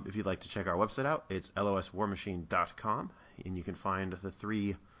 If you'd like to check our website out, it's loswarmachine.com, and you can find the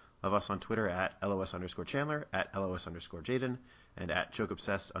three of us on Twitter at LOS_Chandler, at LOS_Jaden, and at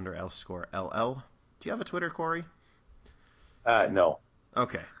ChokeObsessed_LL. Do you have a Twitter, Corey? No.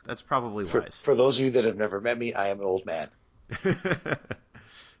 Okay, that's probably wise. For those of you that have never met me, I am an old man.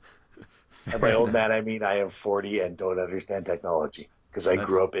 And by old man, I mean I am 40 and don't understand technology, because I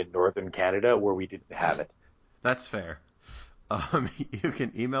grew up in northern Canada where we didn't have it. That's fair. You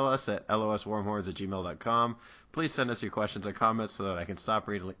can email us at loswarmhordes@gmail.com. Please send us your questions or comments so that I can stop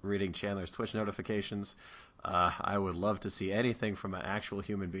reading Chandler's Twitch notifications. I would love to see anything from an actual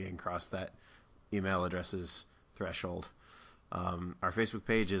human being cross that email address's threshold. Our Facebook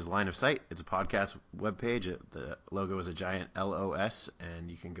page is Line of Sight. It's a podcast webpage. The logo is a giant LOS, and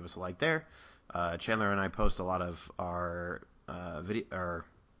you can give us a like there. Chandler and I post a lot of our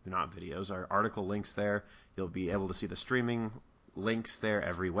our article links there. You'll be able to see the streaming links there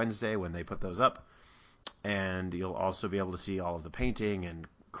every Wednesday when they put those up. And you'll also be able to see all of the painting and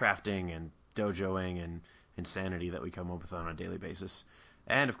crafting and dojoing and insanity that we come up with on a daily basis.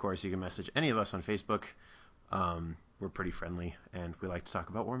 And, of course, you can message any of us on Facebook. We're pretty friendly, and we like to talk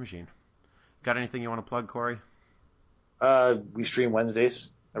about War Machine. Got anything you want to plug, Corey? We stream Wednesdays.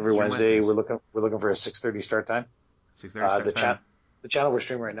 Every Wednesday, we're looking for a 6:30 start time. 6:30 start time. The channel we're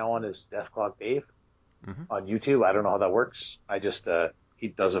streaming right now on is Deathclock Dave on YouTube. I don't know how that works. I just he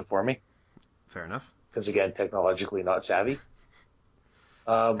does it for me. Fair enough. Because again, technologically not savvy.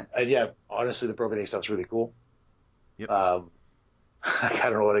 And yeah, honestly, the Broken Egg stuff's really cool. Yep. I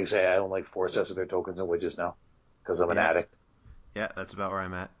don't know what I can say. I own like 4 sets of their tokens and widgets now because I'm an addict. Yeah, that's about where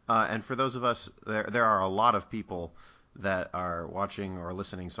I'm at. And for those of us, there are a lot of people that are watching or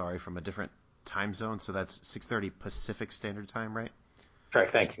listening, from a different time zone. So that's 6:30 Pacific Standard Time, right?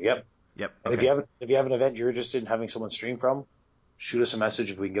 Correct. Thank you. Yep. Yep. And okay. if you have an event you're interested in having someone stream from, shoot us a message.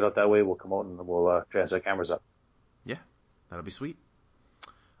 If we can get out that way, we'll come out and we'll translate cameras up. Yeah, that'll be sweet.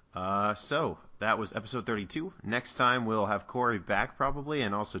 So that was episode 32. Next time we'll have Corey back probably,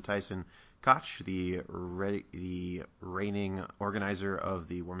 and also Tyson Koch, the reigning organizer of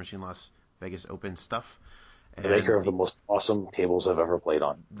the War Machine Las Vegas Open stuff. The maker of the most awesome tables I've ever played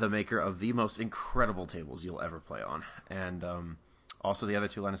on. The maker of the most incredible tables you'll ever play on. And also the other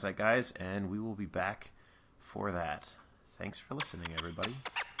two Line of Sight guys, and we will be back for that. Thanks for listening, everybody.